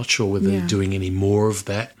going. I'm not sure whether they're doing any more of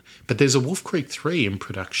that. But there's a Wolf Creek 3 in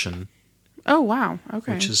production. Oh, wow.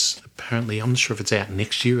 Okay. Which is apparently, I'm not sure if it's out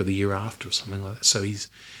next year or the year after or something like that. So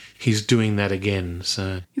he's doing that again.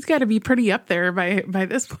 So he's got to be pretty up there by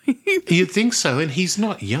this point. You'd think so. And he's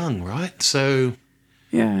not young, right? So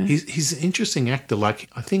yeah, he's an interesting actor. Like,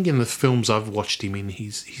 I think in the films I've watched him in,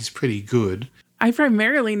 he's pretty good. I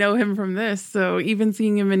primarily know him from this, so even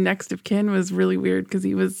seeing him in Next of Kin was really weird because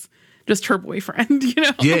he was just her boyfriend,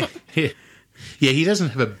 Yeah. He doesn't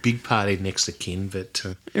have a big part in Next of Kin, but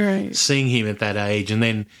seeing him at that age, and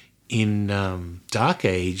then in Dark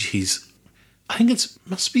Age, I think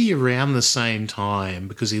must be around the same time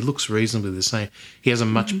because he looks reasonably the same. He has a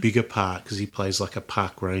much bigger part because he plays like a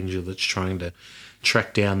park ranger that's trying to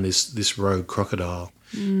track down this rogue crocodile,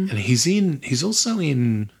 and he's also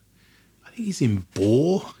in. I think he's in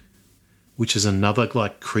Boar, which is another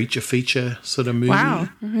like creature feature sort of movie. Wow.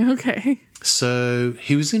 Okay. So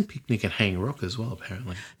he was in Picnic at Hanging Rock as well,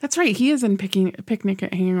 apparently. That's right. He is in Picnic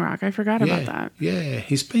at Hanging Rock. I forgot about that. Yeah,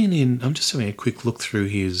 he's been in. I'm just having a quick look through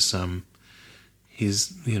his the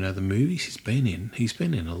movies he's been in. He's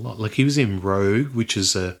been in a lot. Like he was in Rogue, which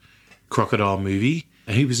is a crocodile movie.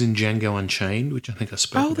 And he was in Django Unchained, which I think I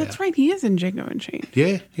spoke about. Oh, that's right. He is in Django Unchained.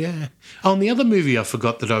 Yeah. Oh, and the other movie I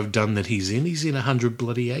forgot that I've done that he's in 100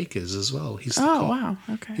 Bloody Acres as well. He's the cop. Wow.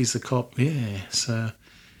 Okay. He's the cop, yeah. So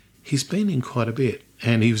he's been in quite a bit.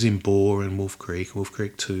 And he was in Boar and Wolf Creek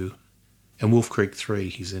 2. And Wolf Creek 3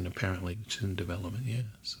 he's in apparently, which is in development, yeah.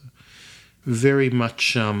 So very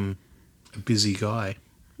much a busy guy.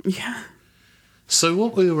 Yeah. So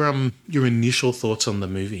what were your initial thoughts on the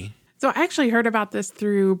movie? So I actually heard about this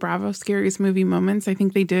through Bravo Scariest Movie Moments. I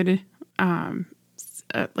think they did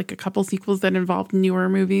like a couple sequels that involved newer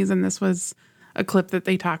movies, and this was a clip that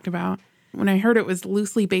they talked about. When I heard it was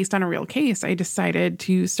loosely based on a real case, I decided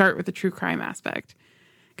to start with the true crime aspect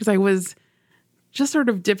because I was just sort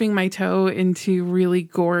of dipping my toe into really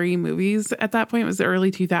gory movies at that point. It was the early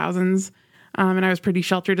 2000s, and I was pretty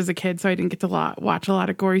sheltered as a kid, so I didn't get to watch a lot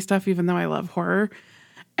of gory stuff, even though I love horror.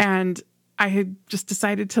 And I had just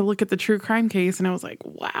decided to look at the true crime case and I was like,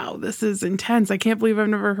 wow, this is intense. I can't believe I've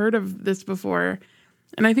never heard of this before.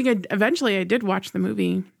 And I think eventually I did watch the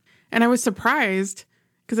movie and I was surprised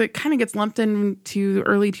because it kind of gets lumped into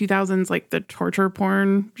early 2000s, like the torture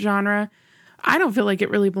porn genre. I don't feel like it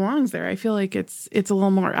really belongs there. I feel like it's a little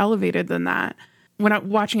more elevated than that. When I'm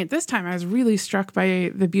watching it this time, I was really struck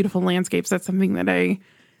by the beautiful landscapes. That's something that I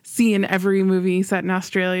see in every movie set in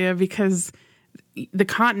Australia because the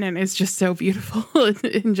continent is just so beautiful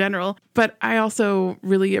in general. But I also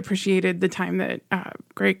really appreciated the time that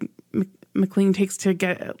Greg McLean takes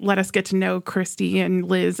to let us get to know Christy and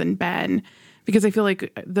Liz and Ben, because I feel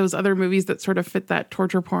like those other movies that sort of fit that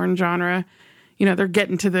torture porn genre, they're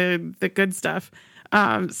getting to the good stuff.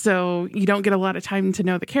 So you don't get a lot of time to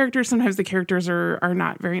know the characters. Sometimes the characters are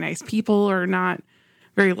not very nice people or not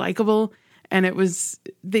very likable. And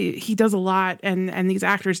he does a lot, and these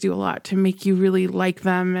actors do a lot to make you really like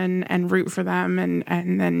them and root for them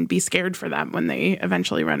and then be scared for them when they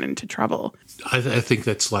eventually run into trouble. I think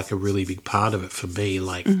that's like a really big part of it for me.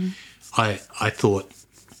 Like, I thought,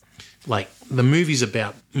 like, the movie's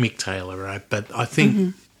about Mick Taylor, right? But I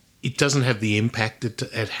think it doesn't have the impact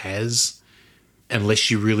it has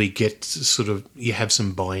unless you really get you have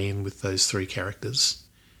some buy-in with those three characters.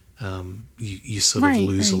 You sort of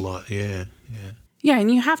lose a lot. Yeah. Yeah,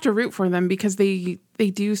 and you have to root for them because they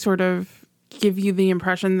do sort of give you the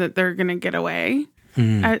impression that they're going to get away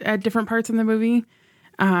at different parts in the movie.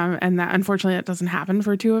 And that, unfortunately, that doesn't happen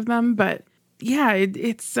for two of them. But yeah,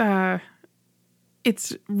 it's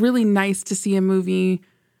really nice to see a movie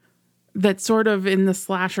that's sort of in the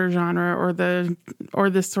slasher genre or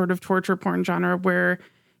this sort of torture porn genre where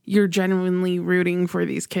you're genuinely rooting for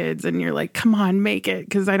these kids and you're like, come on, make it.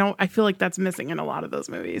 Because I feel like that's missing in a lot of those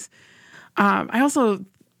movies. I also,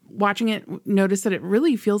 watching it, noticed that it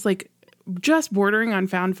really feels like just bordering on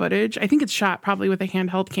found footage. I think it's shot probably with a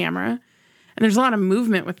handheld camera. And there's a lot of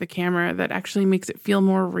movement with the camera that actually makes it feel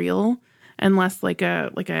more real and less like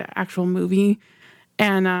a actual movie.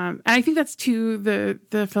 And I think that's to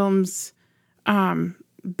the film's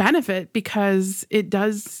benefit because it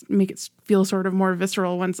does make it feel sort of more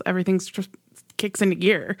visceral once everything just kicks into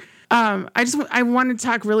gear. I wanted to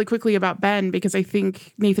talk really quickly about Ben because I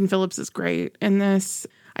think Nathan Phillips is great in this.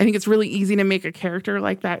 I think it's really easy to make a character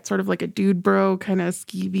like that, sort of like a dude bro kind of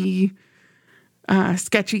skeevy,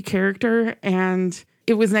 sketchy character. And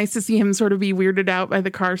it was nice to see him sort of be weirded out by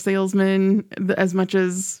the car salesman as much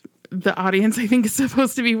as the audience, I think, is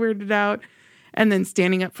supposed to be weirded out. And then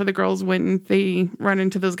standing up for the girls when they run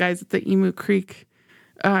into those guys at the Emu Creek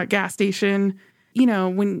gas station.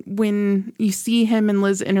 When you see him and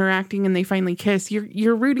Liz interacting and they finally kiss,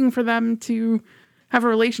 you're rooting for them to have a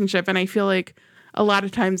relationship. And I feel like a lot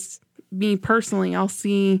of times, me personally, I'll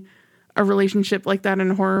see a relationship like that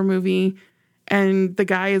in a horror movie and the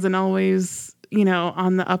guy isn't always,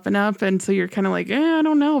 on the up and up. And so you're kind of like, I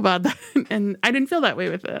don't know about that. And I didn't feel that way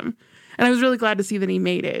with him. And I was really glad to see that he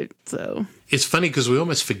made it. So it's funny because we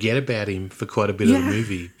almost forget about him for quite a bit of the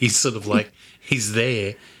movie. He's sort of like, he's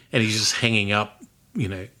there and he's just hanging up,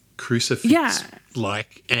 crucifix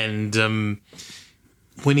like. And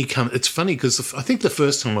when he comes, it's funny because I think the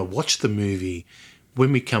first time I watched the movie,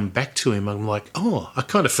 when we come back to him, I'm like, oh, I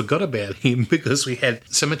kind of forgot about him because we had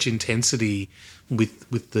so much intensity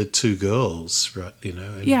with the two girls, right? And,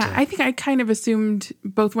 I think I kind of assumed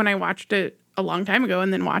both when I watched it a long time ago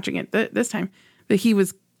and then watching it this time that he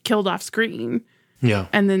was killed off screen. Yeah.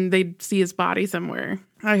 And then they'd see his body somewhere.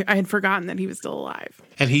 I had forgotten that he was still alive.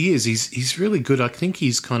 And he is. He's really good. I think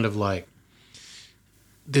he's kind of like,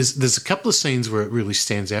 there's a couple of scenes where it really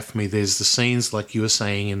stands out for me. There's the scenes like you were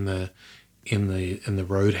saying in the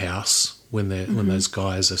roadhouse when those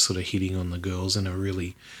guys are sort of hitting on the girls in a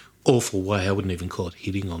really awful way. I wouldn't even call it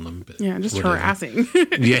hitting on them, but just whatever. harassing.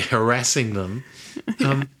 Harassing them.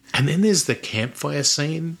 And then there's the campfire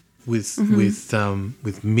scene with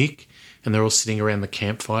Mick, and they're all sitting around the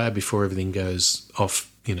campfire before everything goes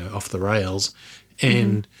off the rails.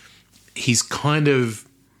 And he's kind of,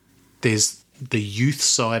 there's the youth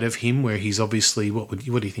side of him where he's obviously, what do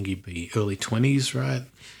you think he'd be? Early 20s, right?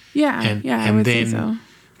 Yeah, I would then say so.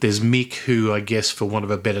 There's Mick, who I guess, for want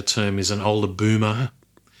of a better term, is an older boomer.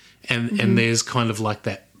 And there's kind of like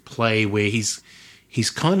that play where he's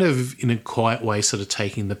kind of, in a quiet way, sort of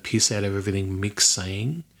taking the piss out of everything Mick's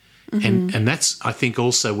saying. And that's, I think,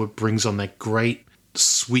 also what brings on that great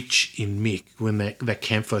switch in Mick when that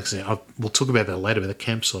campfire scene. We'll talk about that later, but the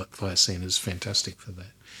campfire scene is fantastic for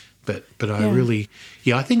that. But I really,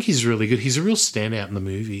 I think he's really good. He's a real standout in the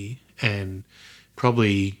movie, and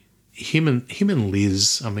probably him and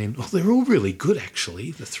Liz. I mean, they're all really good,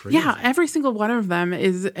 actually. The three. Yeah, every single one of them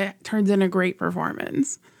turns in a great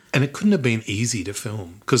performance. And it couldn't have been easy to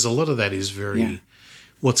film because a lot of that is very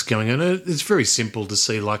what's going on. It's very simple to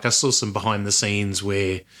see. Like I saw some behind the scenes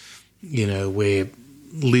where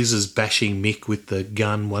Liz is bashing Mick with the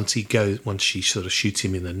gun once she sort of shoots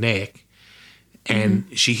him in the neck, and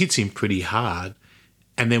she hits him pretty hard.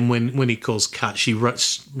 And then when he calls cut, she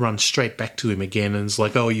runs straight back to him again and is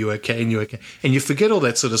like, "Oh, you okay? And you okay?" And you forget all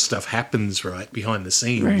that sort of stuff happens right behind the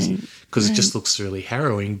scenes because it just looks really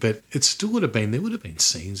harrowing. But it still would have been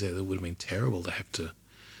scenes there that would have been terrible to have to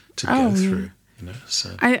go through.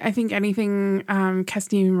 So I think anything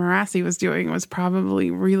Kirsty Morassi was doing was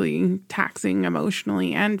probably really taxing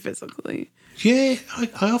emotionally and physically. Yeah,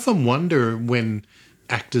 I often wonder when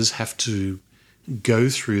actors have to go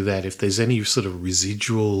through that, if there's any sort of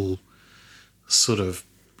residual sort of,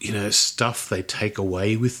 stuff they take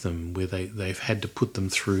away with them, where they've had to put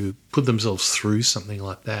themselves through something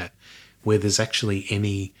like that, where there's actually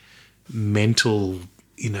any mental,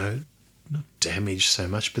 not damage so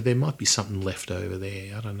much, but there might be something left over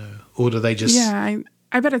there. I don't know. Or do they just... Yeah,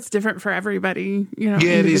 I bet it's different for everybody, Yeah,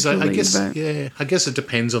 it is. I guess, but... I guess it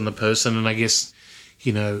depends on the person, and I guess,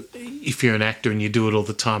 if you're an actor and you do it all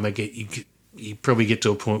the time, you probably get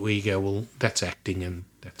to a point where you go, well, that's acting, and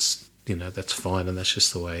that's fine, and that's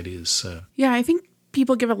just the way it is. So. Yeah, I think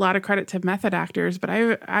people give a lot of credit to method actors, but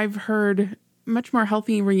I've heard much more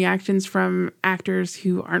healthy reactions from actors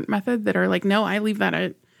who aren't method that are like, no, I leave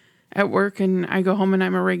that at work and I go home and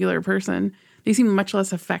I'm a regular person. They seem much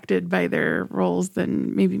less affected by their roles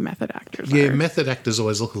than maybe method actors are. Method actors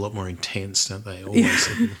always look a lot more intense, don't they? Always.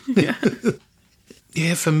 Yeah.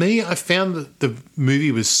 Yeah, for me, I found that the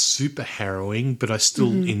movie was super harrowing, but I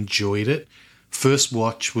still enjoyed it. First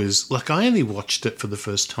watch was, I only watched it for the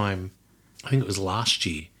first time, I think it was last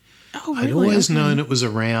year. Oh, really? I'd always known it was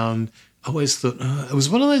around. I always thought, it was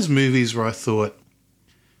one of those movies where I thought,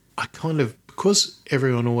 because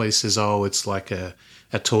everyone always says, oh, it's like a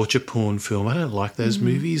torture porn film, I don't like those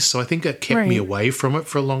movies. So I think that kept me away from it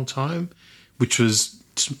for a long time, which was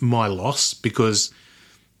my loss because,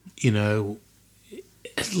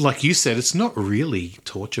 like you said, it's not really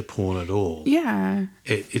torture porn at all. Yeah.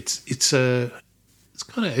 It's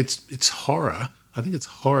horror. I think it's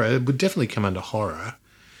horror. It would definitely come under horror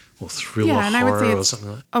or thriller and horror I would say or it's something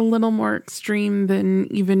like that. a little more extreme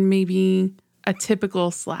than even maybe a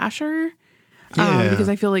typical slasher. Because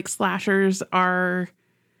I feel like slashers are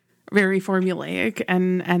very formulaic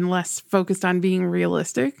and less focused on being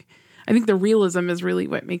realistic. I think the realism is really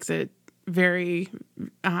what makes it very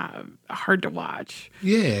hard to watch.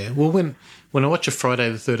 Yeah. Well, when I watch a Friday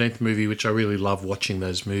the 13th movie, which I really love watching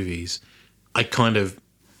those movies, I kind of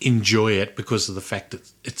enjoy it because of the fact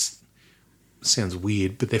that it sounds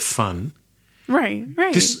weird, but they're fun. Right.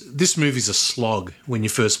 This movie's a slog when you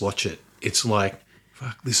first watch it. It's like,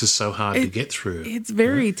 fuck, this is so hard to get through. It's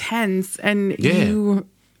very tense, and you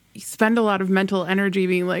spend a lot of mental energy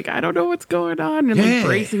being like, I don't know what's going on, and like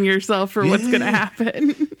bracing yourself for what's going to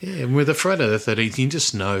happen. Yeah, and with a Friday the 13th, you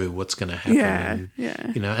just know what's going to happen. Yeah.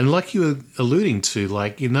 And like you were alluding to,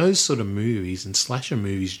 like in those sort of movies and slasher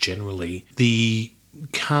movies generally, the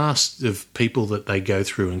cast of people that they go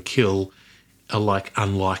through and kill are like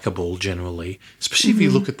unlikable generally, especially if you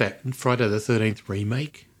look at that Friday the 13th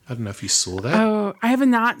remake. I don't know if you saw that. Oh, I have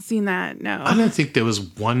not seen that, no. I don't think there was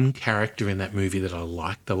one character in that movie that I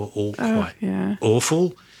liked. They were all quite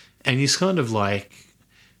awful. And it's kind of like,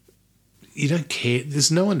 you don't care.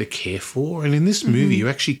 There's no one to care for. And in this movie, you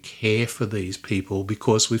actually care for these people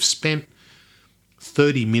because we've spent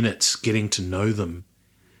 30 minutes getting to know them,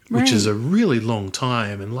 which is a really long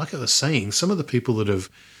time. And like I was saying, some of the people that have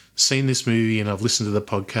seen this movie and I've listened to the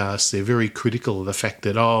podcast, they're very critical of the fact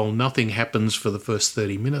that, nothing happens for the first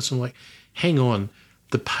 30 minutes. I'm like, hang on,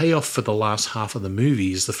 the payoff for the last half of the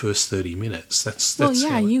movie is the first 30 minutes. That's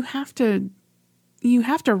you have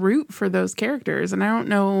to root for those characters, and I don't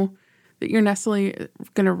know that you're necessarily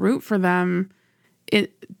going to root for them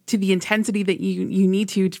to the intensity that you need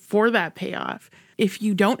to for that payoff. If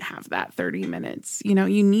you don't have that 30 minutes, you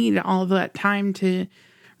need all of that time to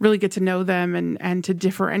really get to know them and to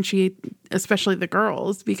differentiate, especially the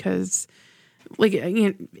girls, because like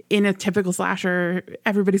in a typical slasher,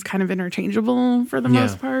 everybody's kind of interchangeable for the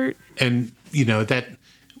most part. And, that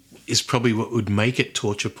is probably what would make it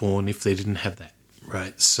torture porn if they didn't have that,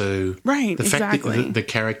 right? So the fact that the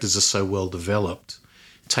characters are so well developed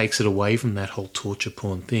takes it away from that whole torture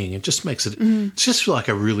porn thing. It just makes it, it's just like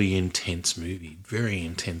a really intense movie, very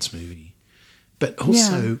intense movie. But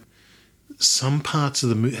also... some parts of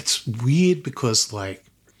the movie, it's weird because, like,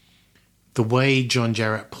 the way John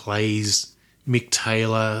Jarratt plays Mick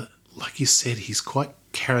Taylor, like you said, he's quite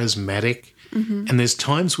charismatic, and there's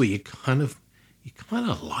times where you kind of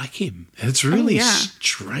like him, and it's really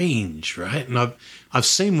strange, right? And I've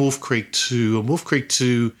seen Wolf Creek 2, and Wolf Creek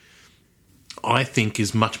 2, I think,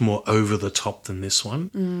 is much more over the top than this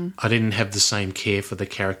one. I didn't have the same care for the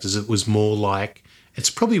characters. It was more like, it's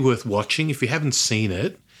probably worth watching if you haven't seen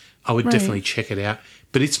it. I would definitely check it out,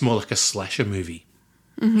 but it's more like a slasher movie.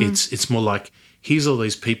 It's more like, here's all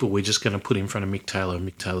these people we're just going to put in front of Mick Taylor, and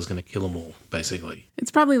Mick Taylor's going to kill them all, basically.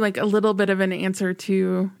 It's probably like a little bit of an answer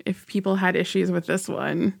to if people had issues with this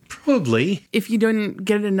one. Probably. If you didn't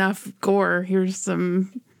get enough gore, here's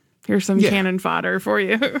some Here's some Yeah. cannon fodder for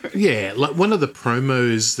you. Yeah, like one of the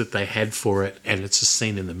promos that they had for it, and it's a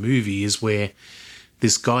scene in the movie, is where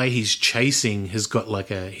this guy he's chasing has got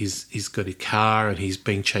he's got a car and he's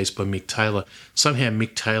being chased by Mick Taylor. Somehow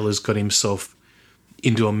Mick Taylor's got himself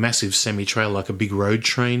into a massive semi-trailer, like a big road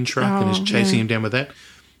train truck, and is chasing him down with that.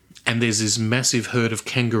 And there's this massive herd of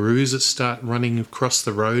kangaroos that start running across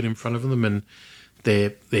the road in front of them, and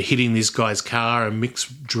they're hitting this guy's car, and Mick's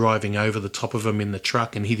driving over the top of him in the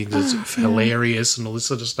truck, and he thinks it's hilarious and all this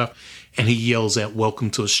sort of stuff. And he yells out,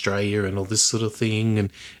 "Welcome to Australia," and all this sort of thing.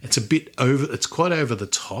 And it's it's quite over the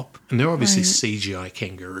top. And they're obviously CGI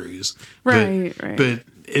kangaroos. Right. But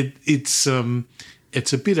it's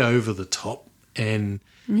a bit over the top, but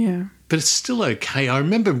it's still okay. I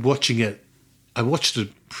remember watching it. I watched it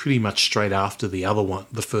pretty much straight after the other one,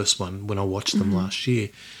 the first one, when I watched them last year.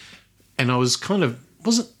 And I was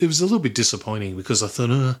it was a little bit disappointing because I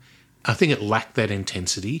thought, I think it lacked that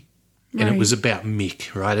intensity. And it was about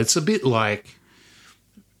Mick, right? It's a bit like,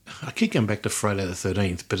 I keep going back to Friday the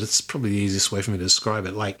 13th, but it's probably the easiest way for me to describe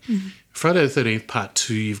it. Like Friday the 13th Part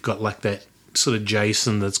 2, you've got like that sort of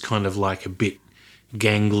Jason that's kind of like a bit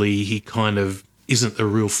gangly. He kind of isn't the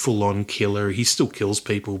real full-on killer. He still kills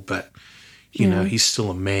people, but, you know, he's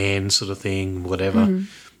still a man sort of thing, whatever. And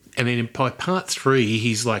then by Part 3,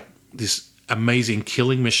 he's like this amazing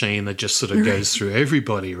killing machine that just sort of goes through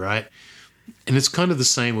everybody, right? And it's kind of the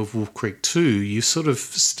same with Wolf Creek 2. You sort of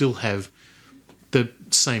still have the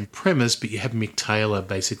same premise, but you have Mick Taylor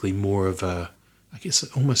basically more of a, I guess,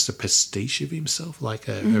 almost a pastiche of himself, like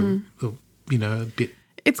a bit.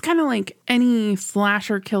 It's kind of like any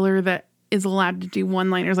slasher killer that is allowed to do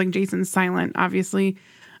one-liners. Like Jason's silent, obviously,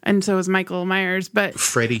 and so is Michael Myers. But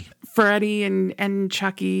Freddy and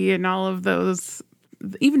Chucky and all of those,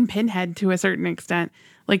 even Pinhead to a certain extent.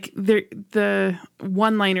 Like the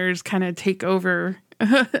one-liners kind of take over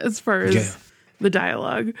as far as the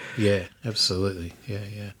dialogue. Yeah, absolutely.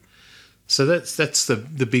 Yeah. So that's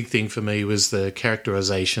the big thing for me was the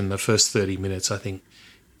characterization. The first 30 minutes, I think,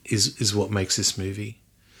 is what makes this movie.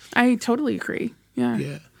 I totally agree. Yeah.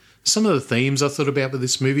 Yeah. Some of the themes I thought about with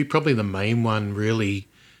this movie, probably the main one really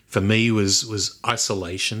for me was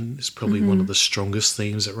isolation. It's probably one of the strongest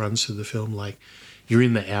themes that runs through the film. Like, you're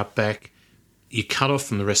in the outback, you're cut off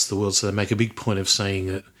from the rest of the world, so they make a big point of saying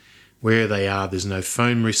that where they are, there's no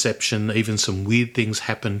phone reception. Even some weird things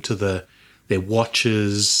happen to their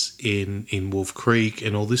watches in Wolf Creek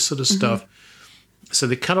and all this sort of stuff. So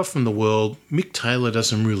they're cut off from the world. Mick Taylor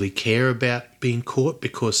doesn't really care about being caught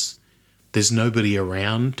because there's nobody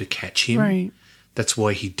around to catch him. Right. That's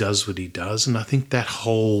why he does what he does. And I think that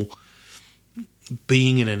whole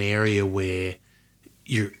being in an area where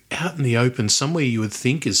you're out in the open, somewhere you would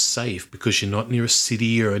think is safe because you're not near a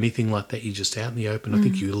city or anything like that. You're just out in the open. I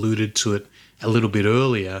think you alluded to it a little bit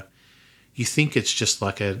earlier. You think it's just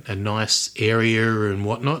like a nice area and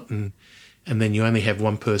whatnot, and then you only have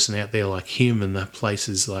one person out there like him, and the place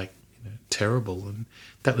is like terrible. And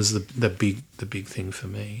that was the big thing for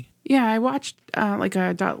me. Yeah, I watched like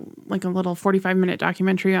a little 45-minute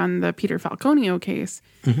documentary on the Peter Falconio case,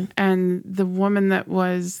 and the woman that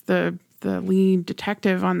was the lead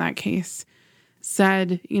detective on that case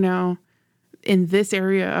said, in this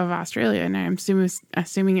area of Australia, and I'm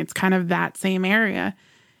assuming it's kind of that same area,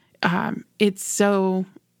 it's so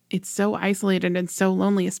isolated and so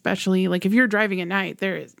lonely, especially like if you're driving at night,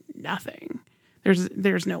 there is nothing.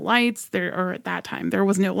 There's no lights there, or at that time there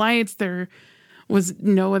was no lights. There was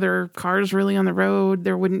no other cars really on the road.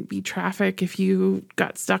 There wouldn't be traffic if you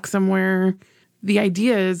got stuck somewhere. The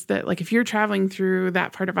idea is that, like, if you're traveling through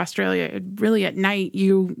that part of Australia, really at night,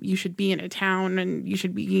 you should be in a town and you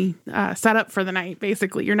should be set up for the night.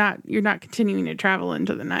 Basically, you're not continuing to travel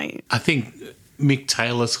into the night. I think Mick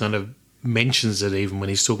Taylor kind of mentions it even when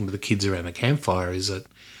he's talking to the kids around the campfire. Is that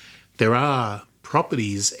there are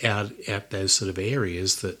properties out those sort of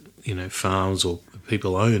areas that farms or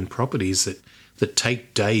people own properties that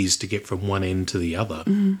take days to get from one end to the other,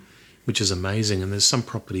 which is amazing. And there's some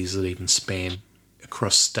properties that even span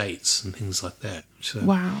across states and things like that. So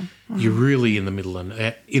wow. You're really in the middle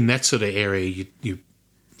in that sort of area. You're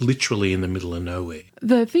literally in the middle of nowhere.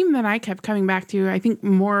 The theme that I kept coming back to, I think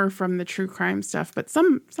more from the true crime stuff, but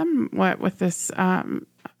somewhat with this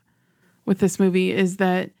movie, is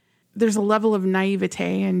that there's a level of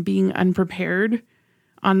naivete and being unprepared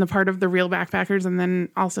on the part of the real backpackers, and then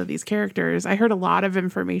also these characters. I heard a lot of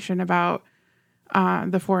information about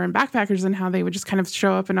the foreign backpackers and how they would just kind of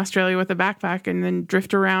show up in Australia with a backpack and then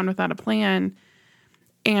drift around without a plan.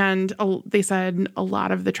 And they said a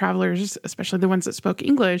lot of the travelers, especially the ones that spoke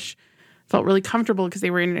English, felt really comfortable because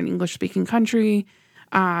they were in an English-speaking country.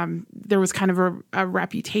 There was kind of a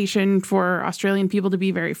reputation for Australian people to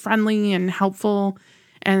be very friendly and helpful.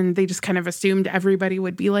 And they just kind of assumed everybody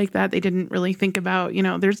would be like that. They didn't really think about,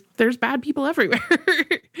 there's bad people everywhere.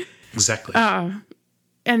 Exactly.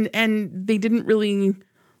 And they didn't really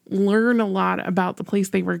learn a lot about the place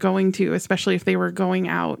they were going to, especially if they were going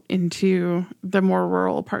out into the more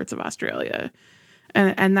rural parts of Australia.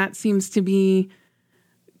 And that seems to be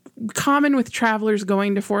common with travelers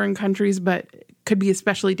going to foreign countries, but could be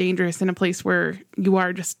especially dangerous in a place where you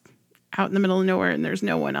are just out in the middle of nowhere and there's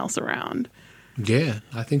no one else around. Yeah,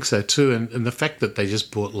 I think so too. And the fact that they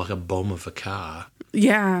just bought like a bomb of a car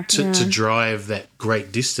to drive that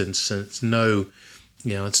great distance, and it's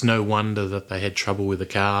no wonder that they had trouble with the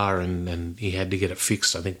car and he had to get it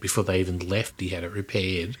fixed. I think before they even left, he had it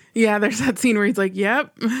repaired. Yeah, there's that scene where he's like,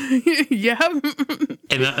 yep, yep.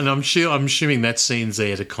 And I'm assuming that scene's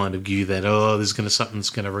there to kind of give you that, something's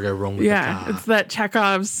going to go wrong with the car. Yeah, it's that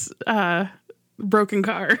Chekhov's broken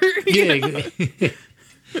car. Yeah.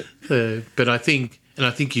 But I think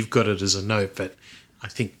you've got it as a note, but I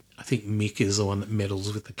think Mick is the one that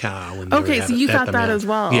meddles with the car. So you thought that as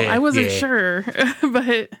well. Yeah, I wasn't sure,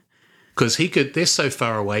 but because they're so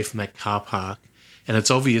far away from that car park, and it's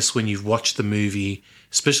obvious when you've watched the movie,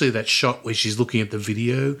 especially that shot where she's looking at the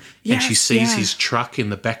video and she sees his truck in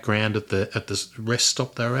the background at the rest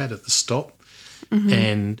stop they were at the stop,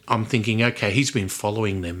 and I'm thinking, okay, he's been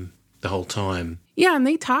following them the whole time. Yeah, and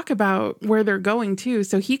they talk about where they're going too.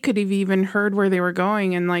 So he could have even heard where they were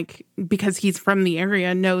going, and because he's from the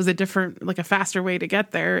area, knows a faster way to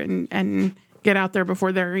get there and get out there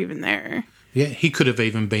before they're even there. Yeah, he could have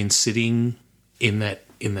even been sitting in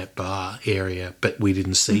that bar area, but we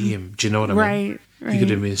didn't see him. Do you know what I mean? Right. He could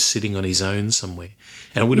have been sitting on his own somewhere,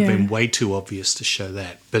 and it would have been way too obvious to show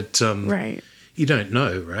that. But you don't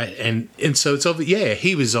know, right? And so it's obvious. Yeah,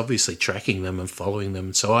 he was obviously tracking them and following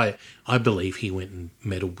them. So I believe he went and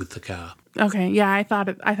meddled with the car. Okay, yeah, I thought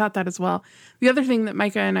that as well. The other thing that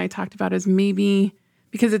Micah and I talked about is maybe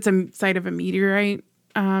because it's a site of a meteorite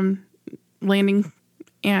landing,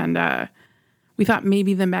 and we thought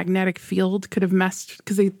maybe the magnetic field could have messed,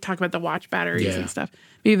 because they talk about the watch batteries and stuff.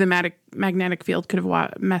 Maybe the magnetic field could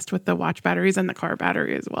have messed with the watch batteries and the car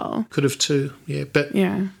battery as well. Could have too, yeah. But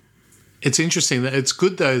yeah. It's interesting that it's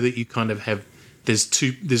good though that you kind of have there's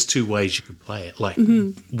two ways you could play it. Like,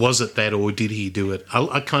 was it that or did he do it?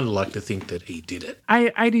 I kind of like to think that he did it.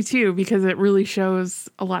 I do too, because it really shows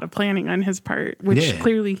a lot of planning on his part, which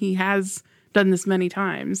clearly he has done this many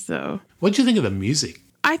times. So, what do you think of the music?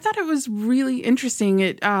 I thought it was really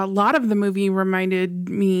interesting. A lot of the movie reminded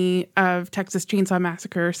me of Texas Chainsaw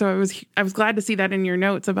Massacre, so I was glad to see that in your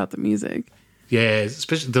notes about the music. Yeah,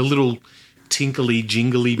 especially the little tinkly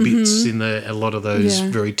jingly bits in a lot of those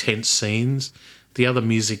very tense scenes. The other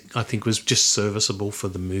music I think was just serviceable for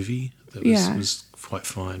the movie. That was quite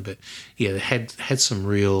fine, but yeah, it had some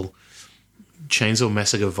real Chainsaw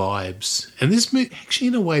Massacre vibes. And this actually,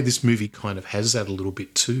 in a way, this movie kind of has that a little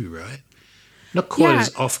bit too, right? Not quite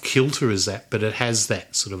as off kilter as that, but it has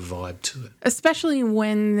that sort of vibe to it. Especially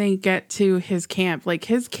when they get to his camp. Like,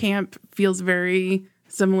 his camp feels very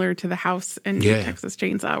similar to the house in Texas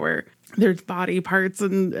Chainsaw, where there's body parts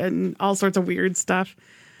and all sorts of weird stuff.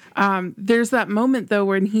 There's that moment, though,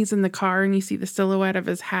 when he's in the car and you see the silhouette of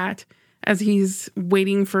his hat as he's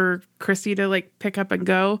waiting for Christy to, pick up and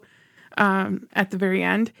go at the very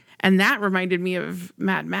end. And that reminded me of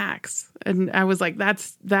Mad Max. And I was like,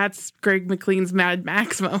 that's Greg McLean's Mad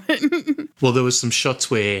Max moment. Well, there was some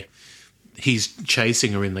shots where he's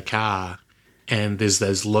chasing her in the car and there's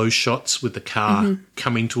those low shots with the car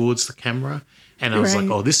coming towards the camera. And I was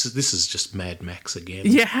like, oh, this is just Mad Max again.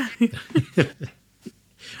 Yeah.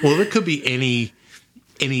 Well, there could be any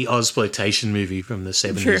Ozploitation movie from the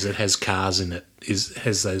 70s that has cars in it,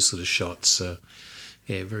 has those sort of shots. So,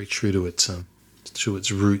 yeah, very true to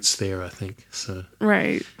its roots there, I think. So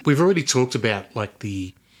right. We've already talked about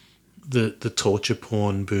the torture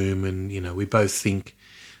porn boom, and we both think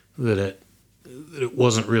that it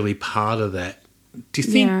wasn't really part of that. Do you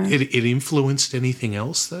think it influenced anything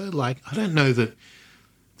else though? I don't know that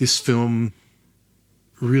this film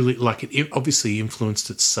really it obviously influenced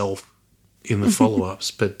itself in the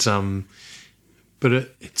follow-ups, but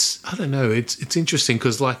it's I don't know. It's interesting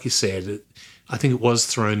because, like you said, I think it was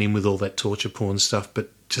thrown in with all that torture porn stuff,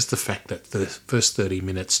 but just the fact that the first 30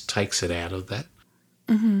 minutes takes it out of that,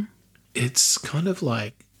 it's kind of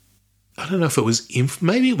like, I don't know if it was,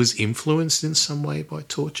 maybe it was influenced in some way by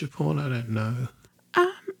torture porn. I don't know.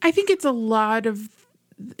 I think it's a lot of,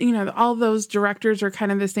 all those directors are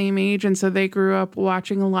kind of the same age, and so they grew up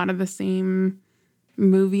watching a lot of the same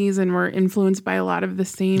movies and were influenced by a lot of the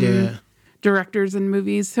same directors and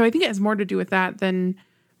movies. So I think it has more to do with that than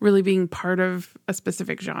really being part of a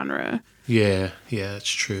specific genre. Yeah, that's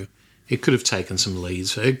true. It could have taken some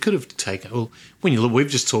leads. It could have taken. Well, when you look, we've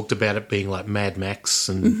just talked about it being like Mad Max,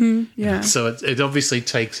 and so it obviously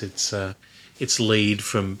takes its lead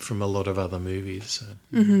from a lot of other movies.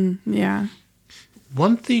 So. Yeah.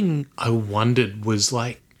 One thing I wondered was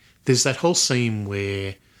like, there's that whole scene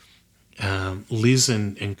where Liz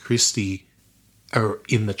and Christy are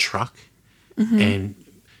in the truck, and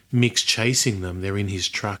Mick's chasing them. They're in his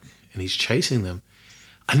truck, and he's chasing them.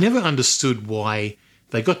 I never understood why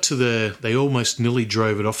they got to they almost nearly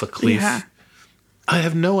drove it off a cliff. Yeah. I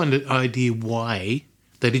have no idea why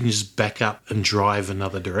they didn't just back up and drive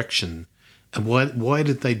another direction. And why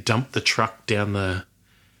did they dump the truck down the...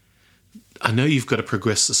 I know you've got to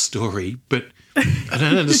progress the story, but I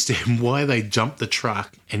don't understand why they jumped the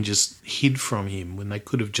truck and just hid from him when they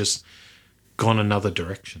could have just gone another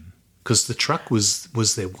direction. Because the truck was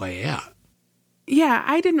their way out. Yeah,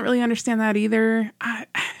 I didn't really understand that either.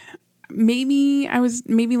 Maybe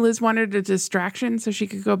Liz wanted a distraction so she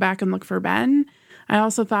could go back and look for Ben. I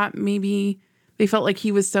also thought maybe they felt like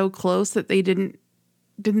he was so close that they didn't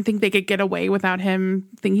think they could get away without him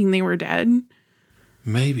thinking they were dead.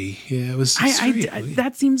 Maybe, yeah. It was.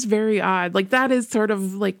 That seems very odd. Like that is sort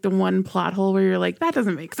of like the one plot hole where you're like, that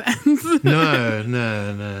doesn't make sense.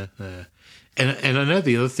 No. And I know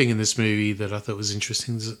the other thing in this movie that I thought was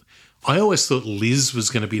interesting is that I always thought Liz was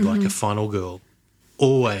going to be like a final girl.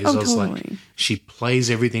 Always. I was totally. like, she plays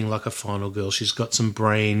everything like a final girl. She's got some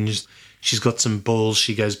brains. She's got some balls.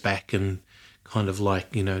 She goes back and kind of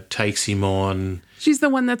like, takes him on. She's the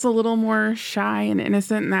one that's a little more shy and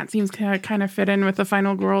innocent, and that seems to kind of fit in with the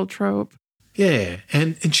final girl trope. Yeah,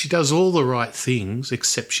 and she does all the right things,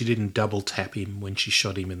 except she didn't double tap him when she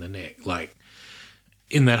shot him in the neck. Like,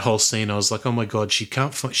 in that whole scene, I was like, oh my God, she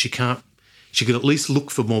could at least look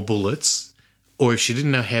for more bullets. Or if she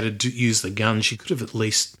didn't know how to use the gun, she could have at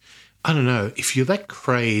least, I don't know, if you're that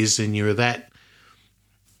crazed and you're and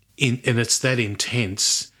it's that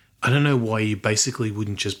intense, I don't know why you basically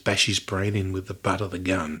wouldn't just bash his brain in with the butt of the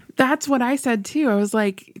gun. That's what I said too. I was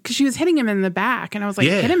like, because she was hitting him in the back, and I was like,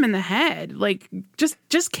 hit him in the head. Like,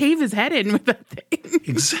 just cave his head in with that thing.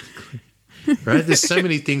 Exactly. Right? There's so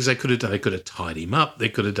many things they could have done. They could have tied him up. They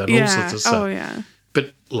could have done all sorts of stuff. Oh, yeah.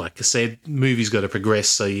 But like I said, movie's got to progress,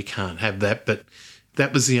 so you can't have that. But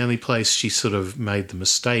that was the only place she sort of made the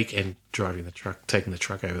mistake and taking the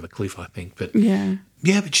truck over the cliff, I think. But yeah,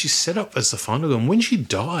 but she's set up as the final girl. And when she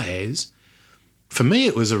dies, for me,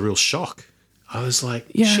 it was a real shock. I was like,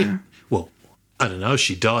 shit. Well, I don't know.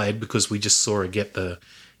 She died because we just saw her get the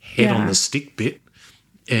head on the stick bit.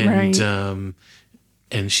 And,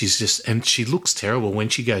 and she looks terrible when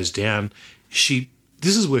she goes down.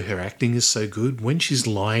 This is where her acting is so good. When she's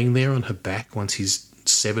lying there on her back, once he's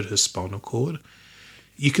severed her spinal cord,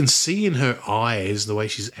 you can see in her eyes, the way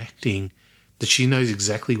she's acting, that she knows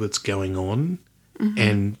exactly what's going on.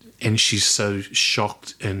 And she's so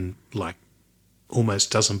shocked and like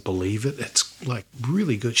almost doesn't believe it. It's like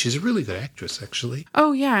really good. She's a really good actress, actually.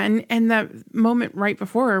 Oh yeah, and that moment right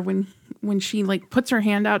before when she like puts her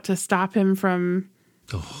hand out to stop him from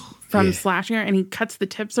slashing her, and he cuts the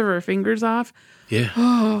tips of her fingers off. Yeah.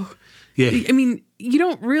 Oh. Yeah. I mean, you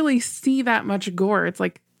don't really see that much gore. It's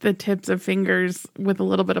like the tips of fingers with a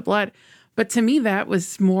little bit of blood. But to me, that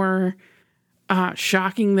was more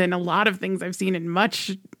shocking than a lot of things I've seen in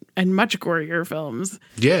much gorier films.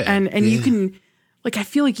 Yeah. And you can, like, I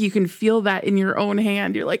feel like you can feel that in your own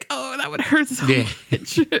hand. You're like, oh, that would hurt so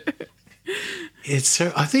much. It's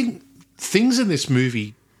so, I think things in this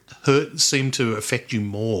movie seem to affect you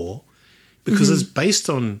more because it's based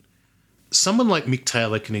on someone like Mick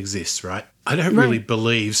Taylor can exist, right? I don't really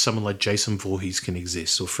believe someone like Jason Voorhees can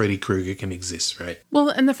exist or Freddy Krueger can exist, right? Well,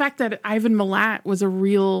 and the fact that Ivan Milat was a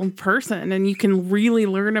real person and you can really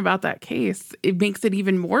learn about that case, it makes it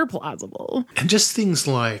even more plausible. And just things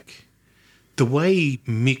like the way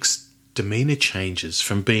Mick's demeanour changes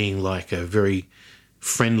from being like a very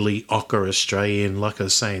friendly ochre Australian, like I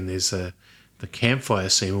was saying, there's the campfire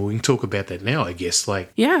scene. Well, we can talk about that now, I guess.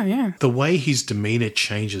 Like, yeah. The way his demeanour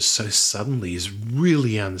changes so suddenly is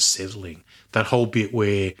really unsettling. That whole bit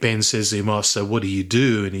where Ben says to him, oh, so what do you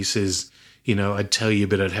do? And he says, I'd tell you,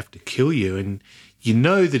 but I'd have to kill you. And you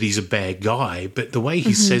know that he's a bad guy, but the way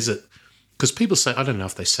he says it, because people say, I don't know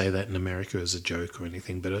if they say that in America as a joke or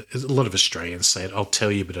anything, but a lot of Australians say it, I'll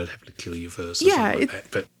tell you, but I'd have to kill you first. Or something like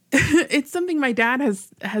that. But it's something my dad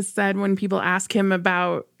has said when people ask him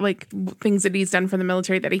about like things that he's done for the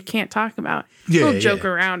military that he can't talk about. He'll joke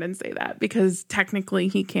around and say that because technically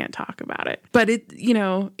he can't talk about it. But it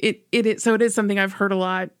is something I've heard a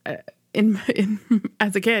lot in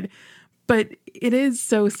as a kid. But it is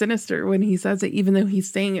so sinister when he says it, even though he's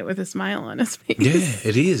saying it with a smile on his face. Yeah,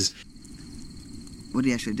 it is. What do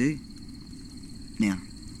you actually do now?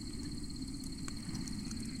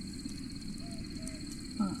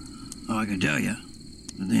 Oh, I can tell you,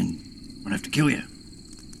 but then I'd have to kill you.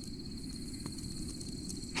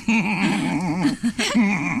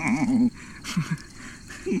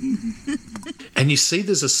 And you see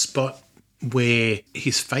there's a spot where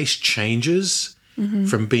his face changes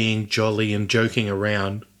from being jolly and joking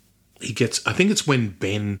around. I think it's when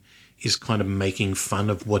Ben is kind of making fun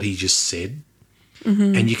of what he just said.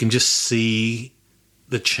 And you can just see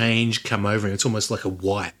the change come over him. It's almost like a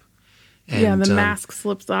wipe. And, the mask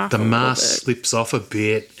slips off. The mask slips off a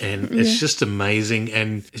bit, and it's just amazing.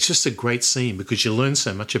 And it's just a great scene because you learn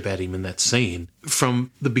so much about him in that scene.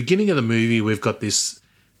 From the beginning of the movie, we've got this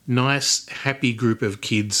nice, happy group of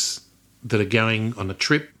kids that are going on a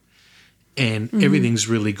trip, and everything's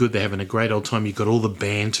really good. They're having a great old time. You've got all the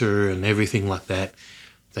banter and everything like that.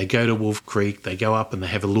 They go to Wolf Creek. They go up and they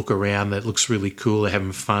have a look around. That looks really cool. They're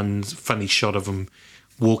having fun. Funny shot of them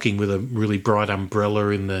walking with a really bright umbrella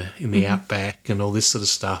in the outback and all this sort of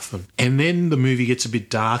stuff. And then the movie gets a bit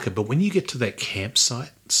darker. But when you get to that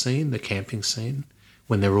campsite scene, the camping scene,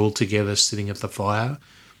 when they're all together sitting at the fire,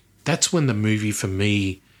 that's when the movie for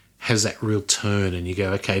me has that real turn. And you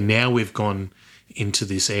go, okay, now we've gone into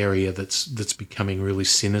this area that's becoming really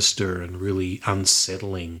sinister and really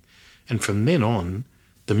unsettling. And from then on,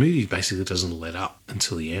 the movie basically doesn't let up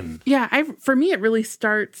until the end. Yeah, for me, it really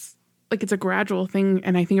starts, like it's a gradual thing,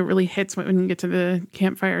 and I think it really hits when you get to the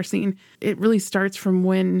campfire scene. It really starts from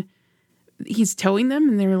when he's towing them,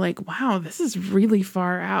 and they're like, wow, this is really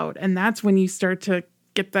far out. And that's when you start to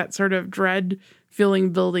get that sort of dread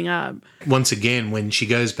feeling building up. Once again, when she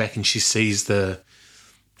goes back and she sees the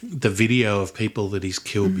video of people that he's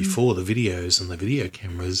killed before, the videos and the video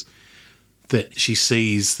cameras, that she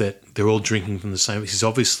sees that they're all drinking from the same. He's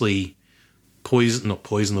obviously not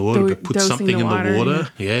poison the water, but put something in the water.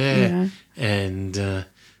 Yeah. And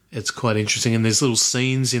it's quite interesting. And there's little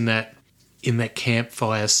scenes in that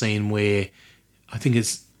campfire scene where I think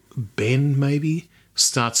it's Ben maybe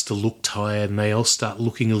starts to look tired, and they all start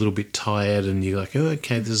looking a little bit tired, and you're like, oh,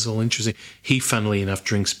 okay, this is all interesting. He, funnily enough,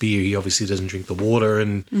 drinks beer. He obviously doesn't drink the water,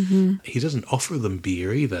 and he doesn't offer them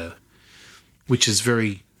beer either, which is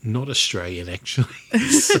very not Australian, actually.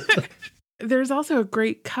 There's also a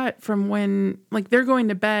great cut from when, like, they're going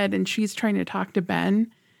to bed and she's trying to talk to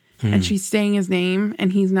Ben and she's saying his name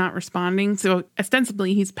and he's not responding. So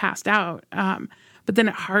ostensibly he's passed out. But then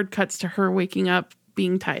it hard cuts to her waking up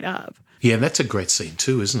being tied up. Yeah, that's a great scene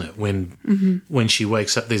too, isn't it? When she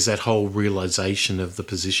wakes up, there's that whole realization of the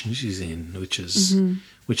position she's in, which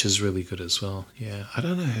is really good as well. Yeah, I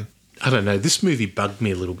don't know. This movie bugged me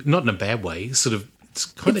a little bit, not in a bad way. Sort of, it's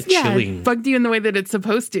kind of chilling. It bugged you in the way that it's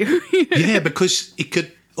supposed to. Yeah, because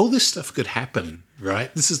all this stuff could happen,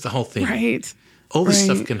 right? This is the whole thing, right? All this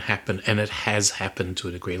stuff can happen, and it has happened to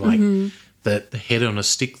a degree. Like the head on a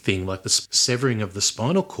stick thing, like the severing of the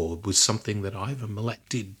spinal cord, was something that Ivan Milat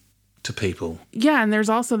did to people. Yeah, and there's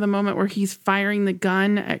also the moment where he's firing the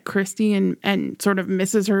gun at Christy and sort of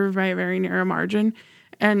misses her by a very narrow margin.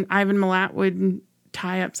 And Ivan Milat would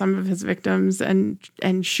tie up some of his victims and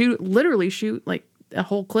literally shoot like a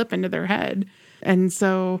whole clip into their head. And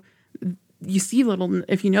so you see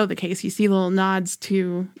if you know the case, you see little nods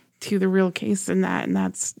to the real case in that, and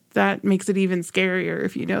that makes it even scarier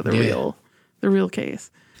if you know the real case.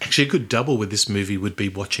 Actually, a good double with this movie would be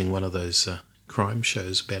watching one of those crime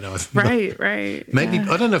shows about Ivan. Right. Maybe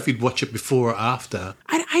I don't know if you'd watch it before or after.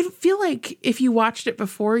 I feel like if you watched it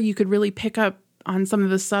before, you could really pick up on some of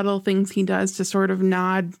the subtle things he does to sort of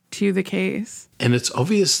nod to the case. And it's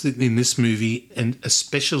obvious that in this movie, and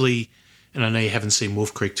especially, and I know you haven't seen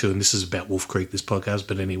Wolf Creek 2, and this is about Wolf Creek, this podcast,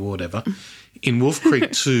 but anyway, whatever. In Wolf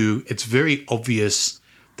Creek 2, it's very obvious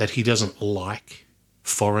that he doesn't like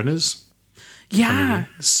foreigners. Yeah.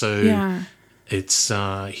 It's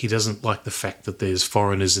he doesn't like the fact that there's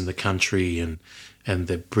foreigners in the country and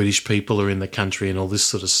the British people are in the country and all this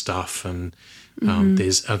sort of stuff. And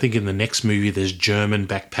there's, I think in the next movie, there's German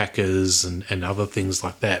backpackers and other things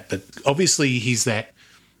like that. But obviously he's that,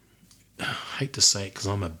 I hate to say it because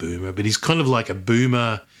I'm a boomer, but he's kind of like a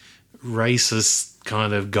boomer, racist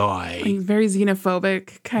kind of guy. Like very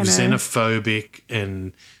xenophobic kind of. Xenophobic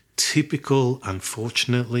and typical,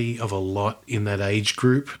 unfortunately, of a lot in that age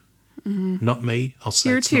group. Not me. I'll say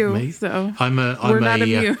it's not me. So we're not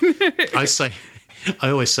immune. I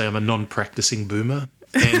always say I'm a non-practicing boomer,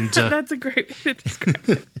 and that's a great way to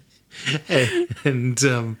describe it.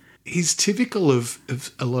 And he's typical of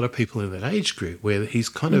a lot of people in that age group, where he's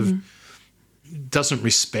kind of doesn't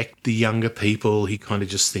respect the younger people. He kind of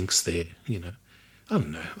just thinks they're, I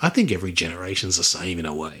don't know. I think every generation's the same in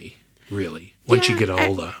a way, really, once you get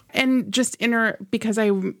older. And just because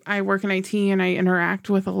I work in IT and I interact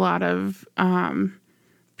with a lot of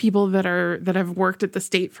people that have worked at the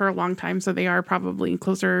state for a long time, so they are probably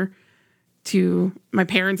closer to my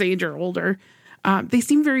parents' age or older. They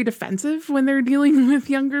seem very defensive when they're dealing with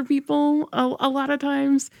younger people a lot of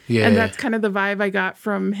times. Yeah. And that's kind of the vibe I got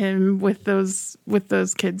from him with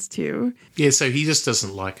those kids too. Yeah, so he just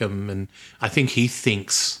doesn't like them. And I think he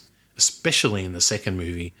thinks, especially in the second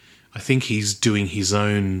movie, I think he's doing his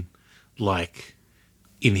own, like,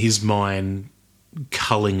 in his mind,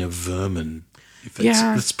 culling of vermin.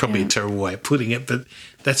 That's probably a terrible way of putting it, but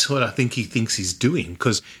that's what I think he thinks he's doing.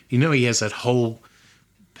 Because, he has that whole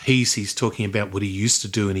piece he's talking about what he used to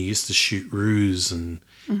do, and he used to shoot roos and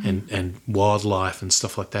wildlife and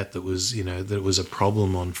stuff like that was, that was a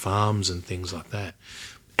problem on farms and things like that.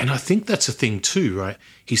 And I think that's a thing too, right?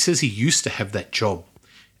 He says he used to have that job.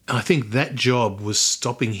 And I think that job was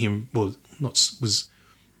stopping him, was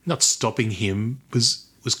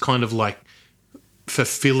kind of like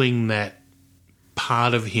fulfilling that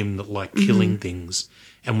part of him that liked killing things.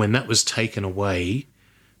 And when that was taken away,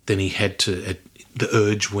 then he had to, the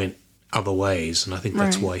urge went other ways. And I think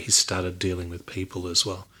that's why he started dealing with people as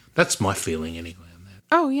well. That's my feeling anyway on that.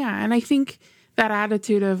 Oh, yeah. And I think that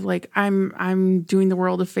attitude of like, I'm doing the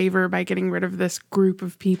world a favor by getting rid of this group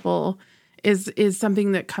of people is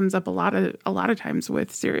something that comes up a lot of times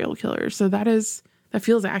with serial killers. So that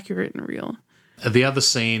feels accurate and real. The other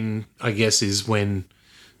scene, I guess, is when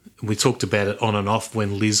we talked about it on and off,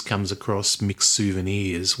 when Liz comes across Mick's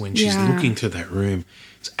souvenirs, when she's looking through that room.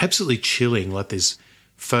 It's absolutely chilling. Like, there's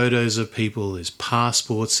photos of people, there's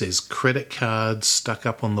passports, there's credit cards stuck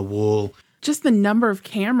up on the wall. Just the number of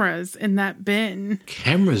cameras in that bin.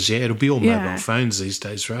 Cameras, yeah. It'll be all mobile phones these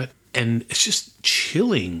days, right? And it's just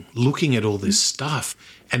chilling looking at all this stuff.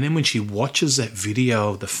 And then when she watches that video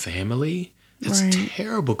of the family, it's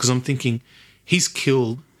terrible, because I'm thinking he's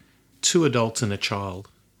killed 2 adults and a child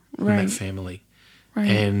from that family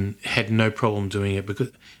and had no problem doing it.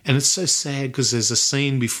 And it's so sad because there's a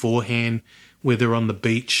scene beforehand where they're on the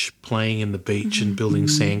beach, playing in the beach and building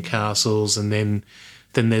sandcastles, and then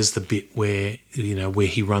there's the bit where, where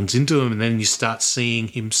he runs into him, and then you start seeing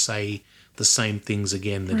him say the same things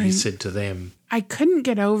again that he said to them. I couldn't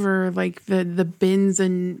get over like the bins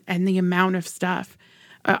and the amount of stuff.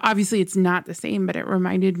 Obviously, it's not the same, but it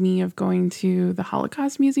reminded me of going to the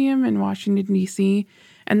Holocaust Museum in Washington, D.C.,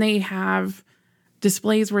 and they have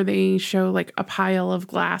displays where they show like a pile of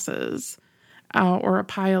glasses or a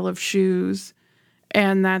pile of shoes,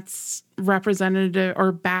 and that's representative,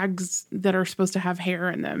 or bags that are supposed to have hair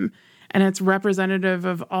in them. And it's representative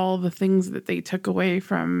of all the things that they took away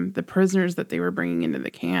from the prisoners that they were bringing into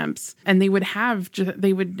the camps. And they would have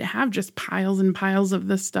just piles and piles of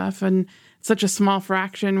this stuff, and such a small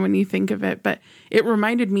fraction when you think of it. But it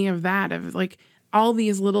reminded me of that, of like all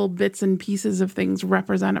these little bits and pieces of things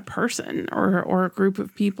represent a person or a group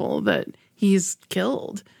of people that he's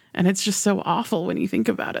killed. And it's just so awful when you think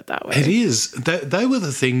about it that way. It is. They were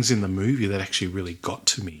the things in the movie that actually really got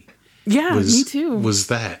to me. Yeah, me too. Was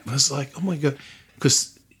that. I was like, oh my God.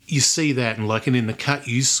 Because you see that, and in the cut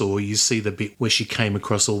you saw, you see the bit where she came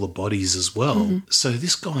across all the bodies as well. So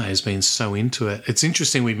this guy has been so into it. It's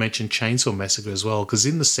interesting we mentioned Chainsaw Massacre as well, because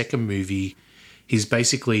in the second movie, he's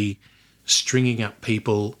basically stringing up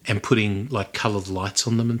people and putting like coloured lights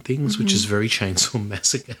on them and things, which is very Chainsaw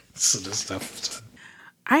Massacre sort of stuff. So.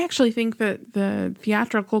 I actually think that the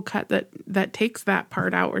theatrical cut that takes that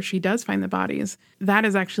part out where she does find the bodies, that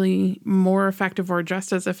is actually more effective or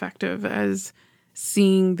just as effective as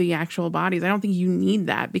seeing the actual bodies. I don't think you need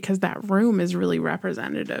that, because that room is really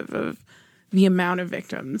representative of the amount of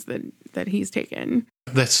victims that he's taken.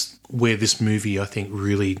 That's where this movie, I think,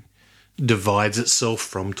 really divides itself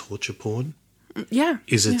from torture porn. Yeah.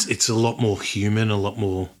 It's a lot more human, a lot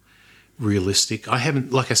more realistic. I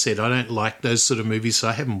haven't, like I said, I don't like those sort of movies, so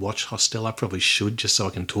I haven't watched Hostel. I probably should, just so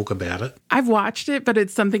I can talk about it. I've watched it, but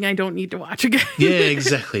it's something I don't need to watch again. Yeah,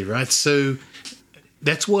 exactly, right? So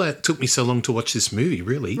that's why it took me so long to watch this movie,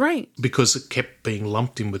 really. Right. Because it kept being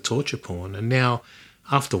lumped in with torture porn. And now,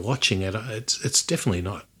 after watching it, it's definitely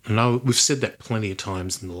not. And we've said that plenty of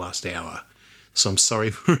times in the last hour. So I'm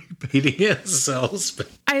sorry for repeating ourselves. But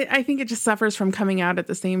I think it just suffers from coming out at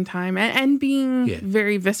the same time and being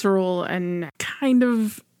very visceral and kind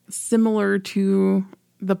of similar to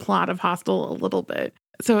the plot of Hostel a little bit.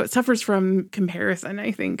 So it suffers from comparison,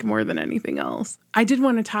 I think, more than anything else. I did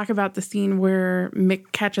want to talk about the scene where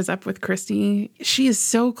Mick catches up with Christy. She is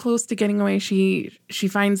so close to getting away. She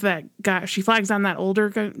finds that guy, she flags on that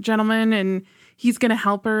older gentleman, and he's going to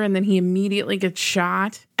help her, and then he immediately gets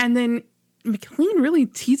shot. And then McLean really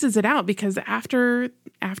teases it out, because after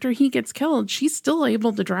he gets killed, she's still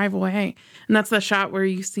able to drive away. And that's the shot where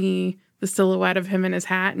you see the silhouette of him in his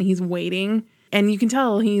hat, and he's waiting. And you can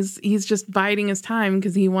tell he's just biding his time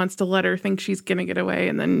because he wants to let her think she's going to get away.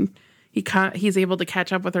 And then he's able to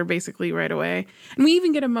catch up with her basically right away. And we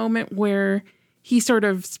even get a moment where he sort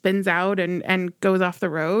of spins out and goes off the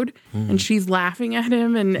road. And she's laughing at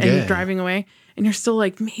him and driving away. And you're still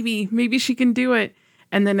like, maybe she can do it.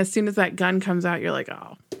 And then as soon as that gun comes out, you're like,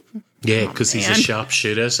 oh. Yeah, because he's a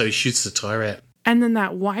sharpshooter, so he shoots the tire out. And then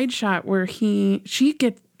that wide shot where she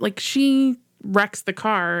wrecks the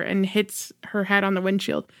car and hits her head on the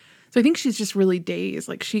windshield. So I think she's just really dazed.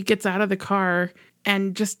 Like, she gets out of the car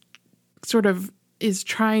and just sort of is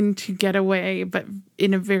trying to get away, but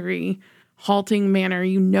in a very halting manner.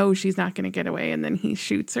 You know she's not going to get away. And then he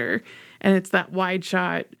shoots her, and it's that wide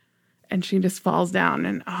shot, and she just falls down.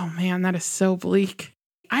 And oh man, that is so bleak.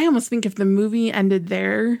 I almost think if the movie ended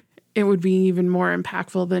there, it would be even more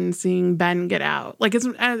impactful than seeing Ben get out. Like, it's,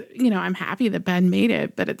 I'm happy that Ben made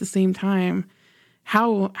it, but at the same time,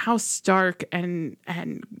 how stark and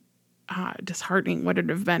disheartening would it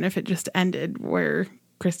have been if it just ended where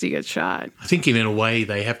Christy gets shot? I think in a way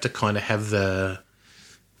they have to kind of have the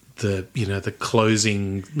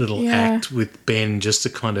closing little act with Ben just to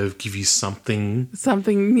kind of give you something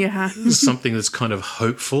that's kind of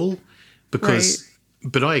hopeful, because. Right.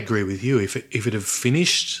 But I agree with you. If it had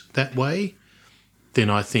finished that way, then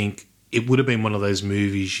I think it would have been one of those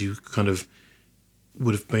movies you kind of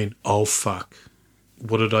would have been, oh, fuck,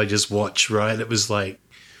 what did I just watch, right? It was like,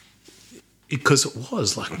 because it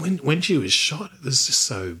was like when she was shot, it was just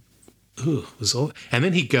so, it was all. And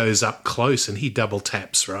then he goes up close and he double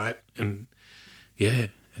taps, right? And yeah,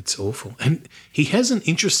 it's awful. And he has an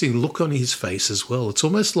interesting look on his face as well. It's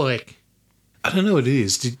almost like, I don't know what it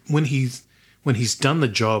is, when he's done the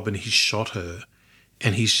job and he's shot her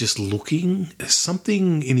and he's just looking, there's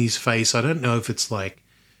something in his face. I don't know if it's like,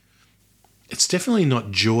 it's definitely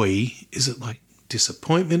not joy. Is it like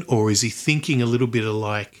disappointment, or is he thinking a little bit of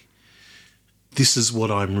like, this is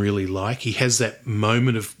what I'm really like? He has that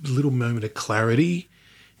little moment of clarity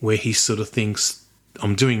where he sort of thinks,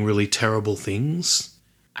 I'm doing really terrible things.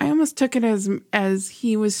 I almost took it as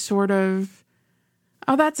he was sort of,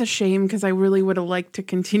 oh, that's a shame, because I really would have liked to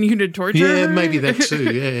continue to torture her. Yeah, maybe that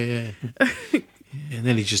too. Yeah. And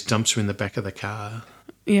then he just dumps her in the back of the car.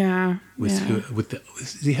 Yeah. Does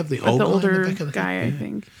he have the older guy in the back of the car? I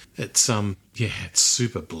think. It's it's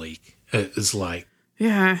super bleak. It's like,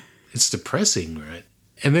 it's depressing, right?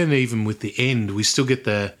 And then even with the end, we still get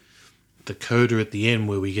the coda at the end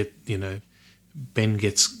where we get, Ben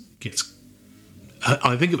gets.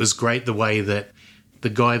 I think it was great the way that the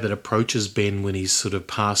guy that approaches Ben when he's sort of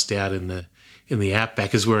passed out in the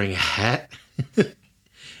outback is wearing a hat.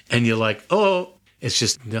 And you're like, oh, it's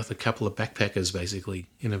just a couple of backpackers basically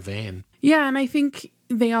in a van. Yeah, and I think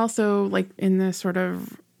they also, like, in the sort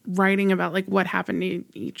of writing about like what happened to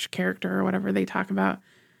each character or whatever, they talk about,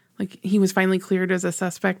 like, he was finally cleared as a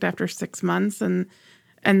suspect after 6 months, and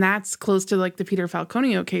that's close to like the Peter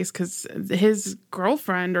Falconio case, because his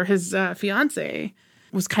girlfriend or his fiance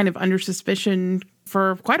was kind of under suspicion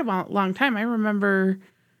for quite a long time. I remember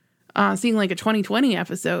seeing like a 2020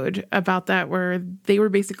 episode about that where they were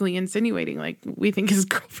basically insinuating, like, we think his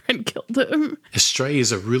girlfriend killed him. Australia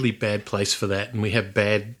is a really bad place for that, and we have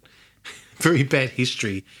very bad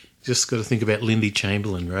history. Just got to think about Lindy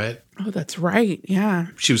Chamberlain, right? Oh, that's right, yeah.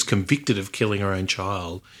 She was convicted of killing her own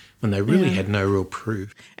child when they really had no real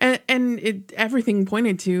proof. And everything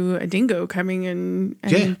pointed to a dingo coming and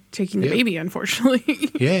taking the baby,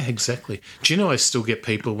 unfortunately. Yeah, exactly. Do you know I still get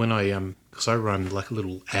people when because I run like a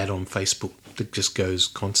little ad on Facebook that just goes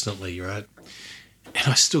constantly, right? And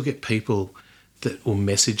I still get people that will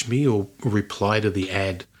message me or reply to the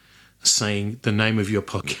ad saying the name of your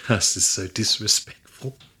podcast is so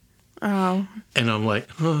disrespectful. Oh. And I'm like,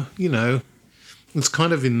 it's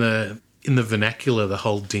kind of in the vernacular, the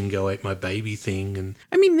whole dingo ate my baby thing. And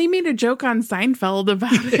I mean, they made a joke on Seinfeld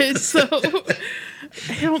about it, so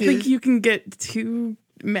I don't think you can get too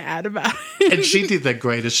mad about it. And she did that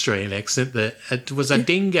great Australian accent that it was a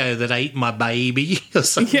dingo that ate my baby or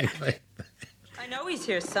something like that. I know he's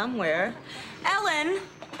here somewhere. Ellen,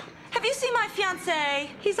 have Have you seen my fiancé?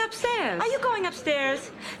 He's upstairs. Are you going upstairs?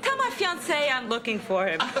 Tell my fiancé I'm looking for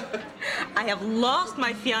him. I have lost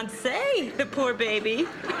my fiancé, the poor baby.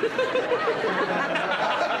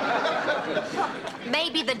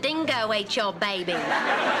 Maybe the dingo ate your baby.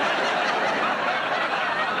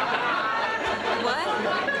 What?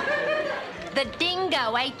 The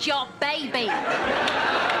dingo ate your baby.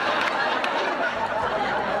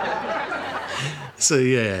 So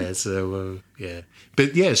yeah.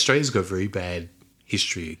 But yeah, Australia's got a very bad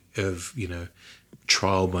history of,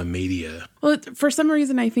 trial by media. Well, for some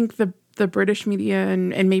reason, I think the British media,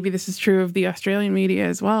 and maybe this is true of the Australian media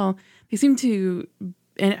as well, they seem to,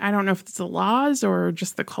 and I don't know if it's the laws or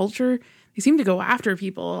just the culture, they seem to go after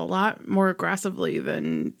people a lot more aggressively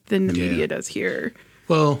than the media does here.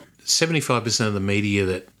 Well, 75% of the media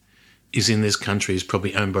that is in this country is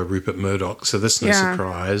probably owned by Rupert Murdoch, so that's no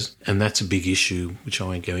surprise. And that's a big issue, which I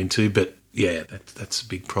won't go into. But yeah, that's a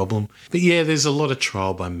big problem. But yeah, there's a lot of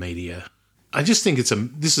trial by media. I just think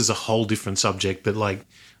this is a whole different subject, but I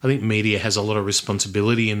think media has a lot of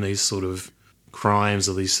responsibility in these sort of crimes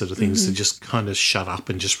or these sort of things to just kind of shut up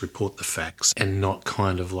and just report the facts and not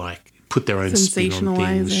kind of put their own spin on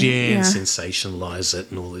things. And sensationalize it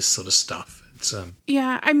and all this sort of stuff. It's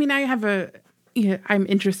Yeah, I mean, I'm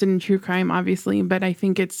interested in true crime, obviously, but I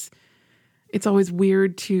think it's always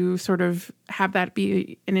weird to sort of have that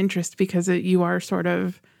be an interest because you are sort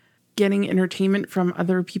of getting entertainment from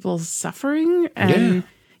other people's suffering, and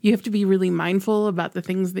you have to be really mindful about the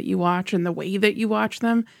things that you watch and the way that you watch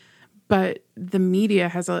them. But the media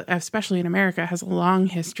especially in America, has a long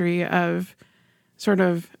history of sort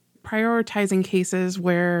of prioritizing cases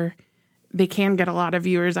where they can get a lot of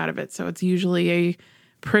viewers out of it. So it's usually a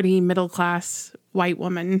pretty middle-class white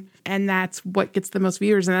woman, and that's what gets the most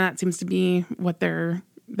viewers, and that seems to be what they're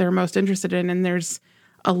most interested in. And there's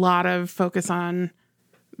a lot of focus on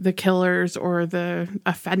the killers or the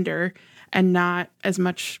offender and not as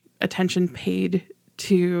much attention paid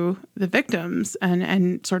to the victims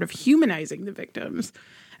and sort of humanizing the victims.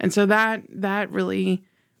 And so that really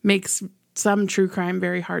makes some true crime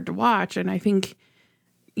very hard to watch. And I think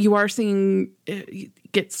you are seeing it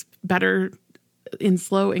gets better in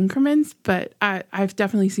slow increments, but I've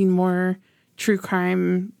definitely seen more true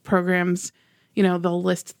crime programs. They'll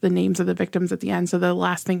list the names of the victims at the end. So the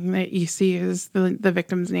last thing that you see is the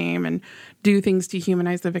victim's name, and do things to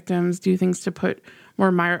humanize the victims, do things to put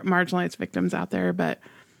more marginalized victims out there. But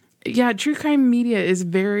yeah, true crime media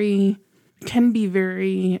can be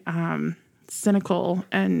very cynical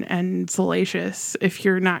and salacious if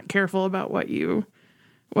you're not careful about what you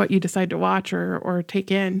decide to watch or take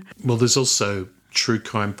in. Well, there's also true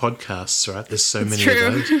crime podcasts, right? There's so many true.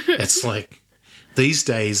 of those. It's these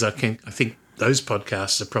days, I think those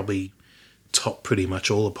podcasts are probably top pretty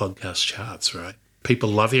much all the podcast charts, right? People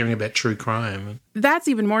love hearing about true crime. That's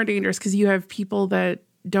even more dangerous because you have people that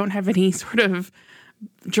don't have any sort of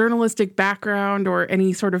journalistic background or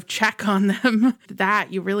any sort of check on them.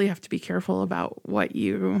 That you really have to be careful about what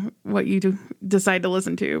you decide to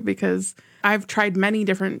listen to, because I've tried many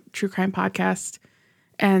different true crime podcasts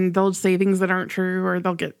and they'll say things that aren't true or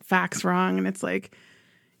they'll get facts wrong. And it's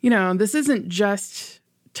this isn't just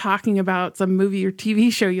talking about some movie or TV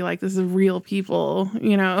show you like. This is real people,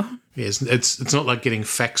 Yes, it's not like getting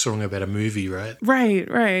facts wrong about a movie, right?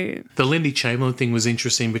 Right. The Lindy Chamberlain thing was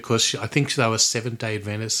interesting because I think they were Seventh-day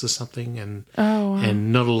Adventists or something, and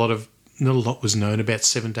and not a lot was known about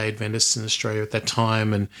Seventh-day Adventists in Australia at that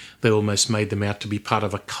time, and they almost made them out to be part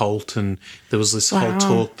of a cult, and there was this whole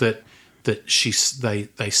talk that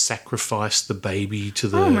they sacrificed the baby to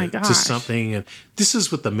to something, and this is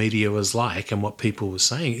what the media was like and what people were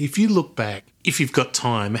saying. If you look back, if you've got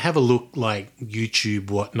time, have a look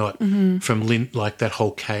YouTube, whatnot, from that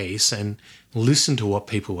whole case, and listen to what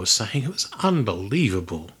people were saying. It was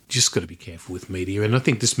unbelievable. You just got to be careful with media, and I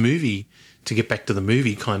think this movie, to get back to the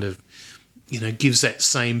movie, kind of gives that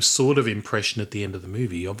same sort of impression at the end of the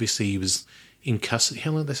movie. Obviously, he was in custody.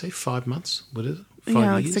 How long did they say? 5 months? What is it?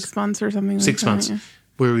 5 years? 6 months or something. 6 months. Yeah.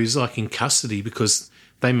 Where he was in custody because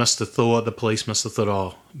the police must have thought,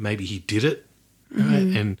 oh, maybe he did it.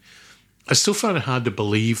 Right? And I still find it hard to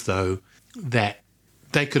believe, though, that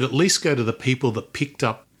they could at least go to the people that picked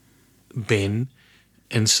up Ben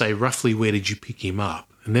and say, roughly, where did you pick him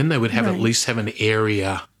up? And then they would have at least have an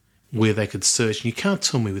area where they could search. And you can't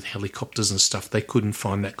tell me with helicopters and stuff they couldn't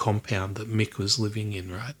find that compound that Mick was living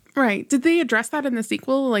in, right? Right. Did they address that in the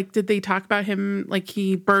sequel? Did they talk about him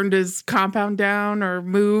he burned his compound down or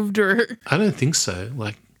moved or? I don't think so.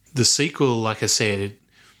 The sequel, like I said,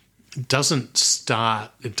 it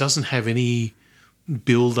doesn't have any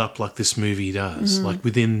build up like this movie does.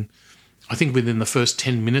 Within, I think within the first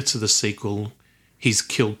 10 minutes of the sequel, he's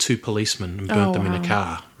killed 2 policemen and burnt them in a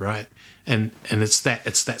car, right? And it's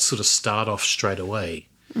that sort of start off straight away.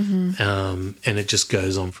 And it just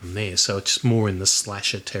goes on from there. So it's more in the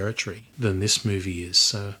slasher territory than this movie is.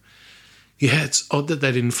 So, yeah, it's odd that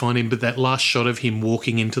they didn't find him, but that last shot of him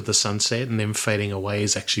walking into the sunset and then fading away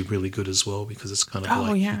is actually really good as well, because it's kind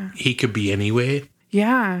of he could be anywhere.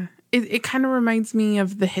 Yeah. It kind of reminds me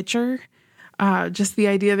of The Hitcher. Just the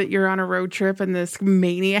idea that you're on a road trip and this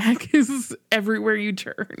maniac is everywhere you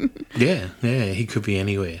turn. Yeah, he could be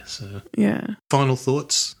anywhere. So, yeah. Final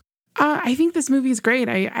thoughts? I think this movie is great.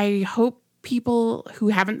 I hope people who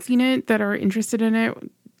haven't seen it that are interested in it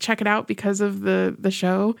check it out because of the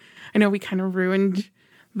show. I know we kind of ruined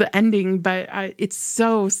the ending, but it's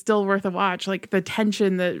so still worth a watch. Like, the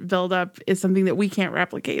tension that build up is something that we can't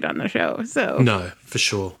replicate on the show. So no, for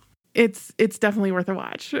sure. It's definitely worth a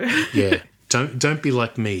watch. Yeah. Don't be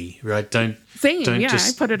like me, right? Don't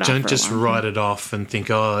I put it off. Don't just write it off and think,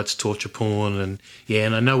 oh, it's torture porn. And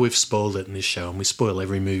I know we've spoiled it in this show, and we spoil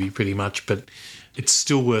every movie pretty much, but it's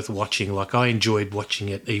still worth watching. Like, I enjoyed watching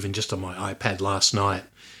it even just on my iPad last night,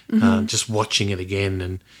 just watching it again,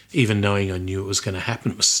 and even knowing I knew it was going to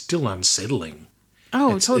happen, it was still unsettling.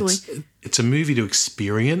 Oh, totally. It's a movie to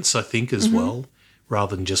experience, I think, as well,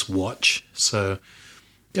 rather than just watch. So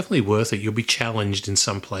definitely worth it. You'll be challenged in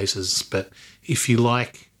some places, but if you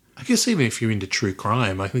like, I guess even if you're into true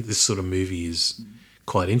crime, I think this sort of movie is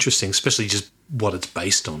quite interesting, especially just what it's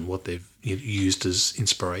based on, what they've used as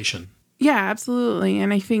inspiration. Yeah, absolutely.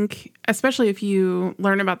 And I think, especially if you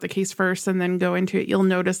learn about the case first and then go into it, you'll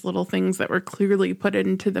notice little things that were clearly put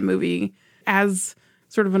into the movie as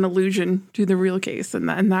sort of an allusion to the real case. And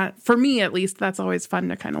that, for me at least, that's always fun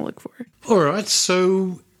to kind of look for. All right,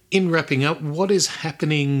 so in wrapping up, what is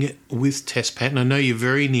happening with Tess Patton? I know you're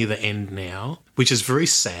very near the end now, which is very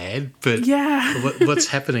sad, but what's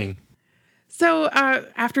happening? So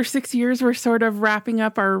after 6 years, we're sort of wrapping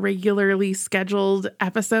up our regularly scheduled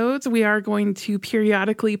episodes. We are going to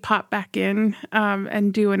periodically pop back in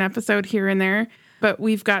and do an episode here and there. But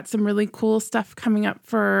we've got some really cool stuff coming up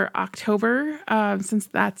for October, since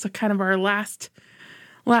that's kind of our last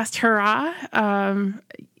hurrah.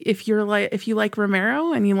 If you like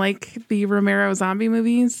Romero and you like the Romero zombie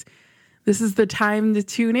movies, this is the time to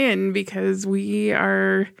tune in, because we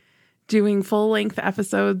are doing full-length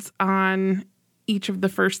episodes on each of the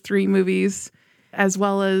first 3 movies, as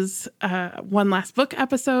well as one last book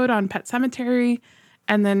episode on Pet Sematary,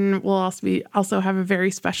 and then we'll also have a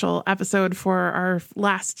very special episode for our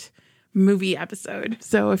last movie episode.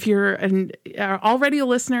 So if you're already a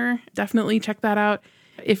listener, definitely check that out.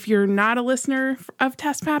 If you're not a listener of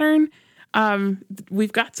Test Pattern,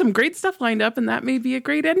 we've got some great stuff lined up, and that may be a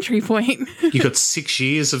great entry point. You got 6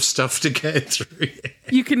 years of stuff to go through.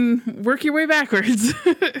 You can work your way backwards.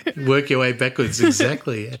 Work your way backwards,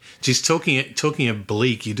 exactly. Just talking of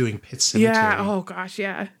bleak, you're doing Pet Sematary. Yeah. Oh gosh,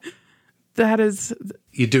 yeah. That is.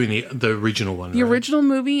 You're doing the original one, the right? original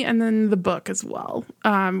movie, and then the book as well.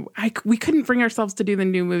 We couldn't bring ourselves to do the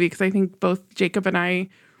new movie because I think both Jacob and I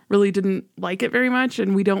really didn't like it very much,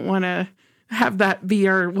 and we don't want to have that be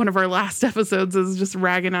one of our last episodes is just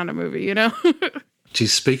ragging on a movie, you know?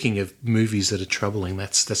 Geez, speaking of movies that are troubling,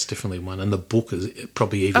 that's definitely one. And the book is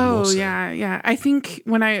probably even more so. Oh, yeah. I think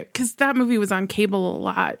because that movie was on cable a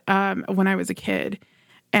lot when I was a kid.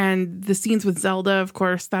 And the scenes with Zelda, of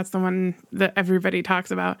course, that's the one that everybody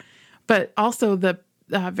talks about. But also the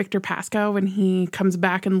Victor Pascow, when he comes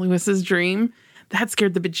back in Lewis's dream, that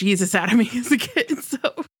scared the bejesus out of me as a kid, so...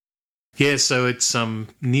 Yeah, so it's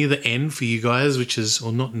near the end for you guys, which is,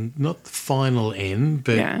 or not the final end,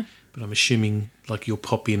 but I'm assuming like you'll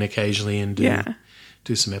pop in occasionally and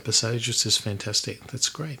do some episodes, which is fantastic. That's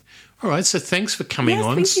great. All right, so thanks for coming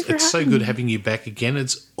on. It's so good having you back again.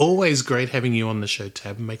 It's always great having you on the show,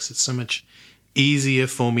 Tab. It makes it so much easier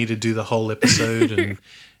for me to do the whole episode, and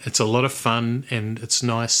it's a lot of fun, and it's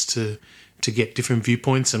nice to get different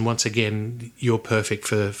viewpoints. And once again, you're perfect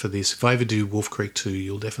for this. If I ever do Wolf Creek 2,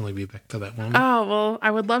 you'll definitely be back for that one. Oh, well, I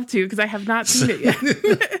would love to, because I have not seen it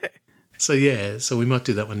yet. So we might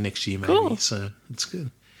do that one next year maybe. Cool. So it's good.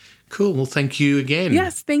 Cool. Well, thank you again.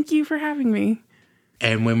 Yes, thank you for having me.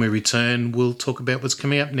 And when we return, we'll talk about what's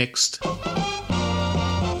coming up next.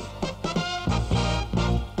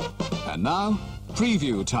 And now,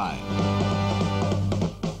 preview time.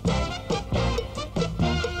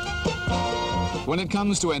 When it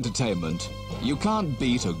comes to entertainment, you can't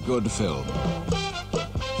beat a good film.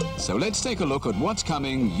 So let's take a look at what's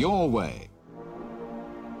coming your way.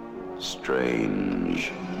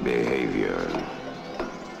 Strange Behavior.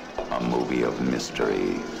 A movie of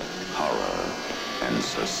mystery, horror, and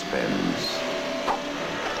suspense.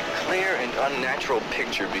 Clear and unnatural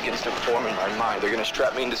picture begins to form in my mind. They're going to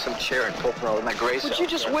strap me into some chair and poke me over my gray cell. Would you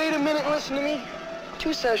just wait a minute and listen to me?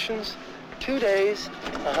 2 sessions, 2 days,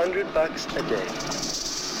 $100 a day.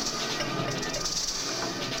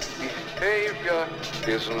 Behavior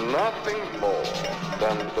is nothing more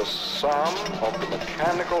than the sum of the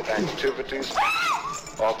mechanical activities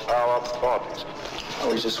of our bodies. I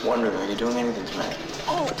was just wondering, are you doing anything tonight?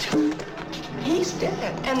 Oh, he's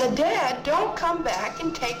dead. And the dead don't come back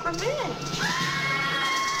and take revenge.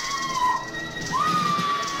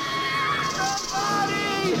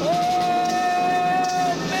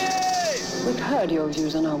 We've heard your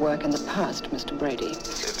views on our work in the past, Mr. Brady.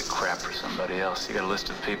 Save the crap for somebody else. You got a list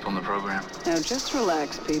of people in the program? Now, just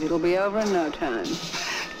relax, Pete. It'll be over in no time.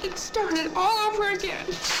 It started all over again.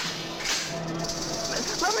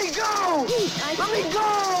 Let me go! Let me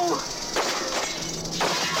go!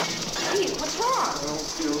 Pete, what's wrong? I don't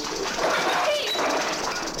feel good. Pete!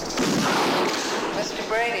 Mr.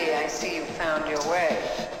 Brady, I see you found your way.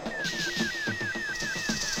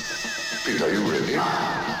 Pete, are you ready?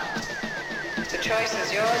 The choice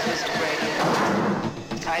is yours, Mr. Brady.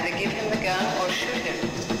 Either give him the gun or shoot him.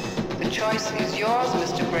 The choice is yours,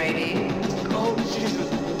 Mr. Brady. Oh, Jesus.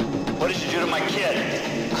 What did you do to my kid?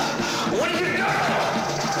 What did you do?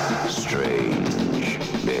 Strange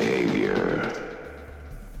behavior.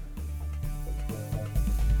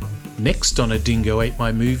 Next on A Dingo Ate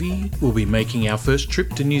My Movie, we'll be making our first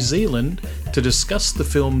trip to New Zealand to discuss the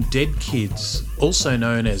film Dead Kids, also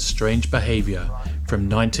known as Strange Behavior, from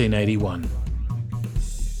 1981.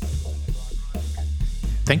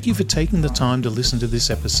 Thank you for taking the time to listen to this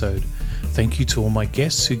episode. Thank you to all my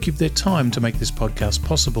guests who give their time to make this podcast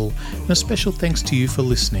possible, and a special thanks to you for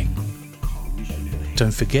listening.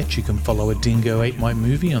 Don't forget you can follow A Dingo Ate My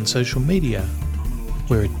Movie on social media.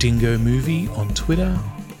 We're a Dingo Movie on Twitter,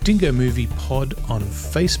 Dingo Movie Pod on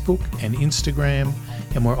Facebook and Instagram,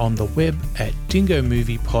 and we're on the web at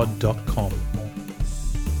dingomoviepod.com.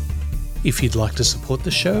 If you'd like to support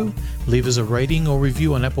the show, leave us a rating or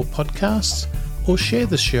review on Apple Podcasts, or share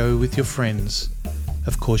the show with your friends.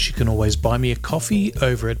 Of course, you can always buy me a coffee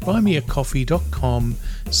over at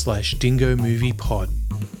buymeacoffee.com/dingomoviepod.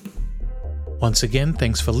 Once again,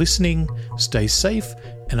 thanks for listening, stay safe,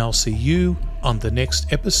 and I'll see you on the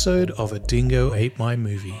next episode of A Dingo Ate My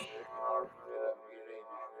Movie.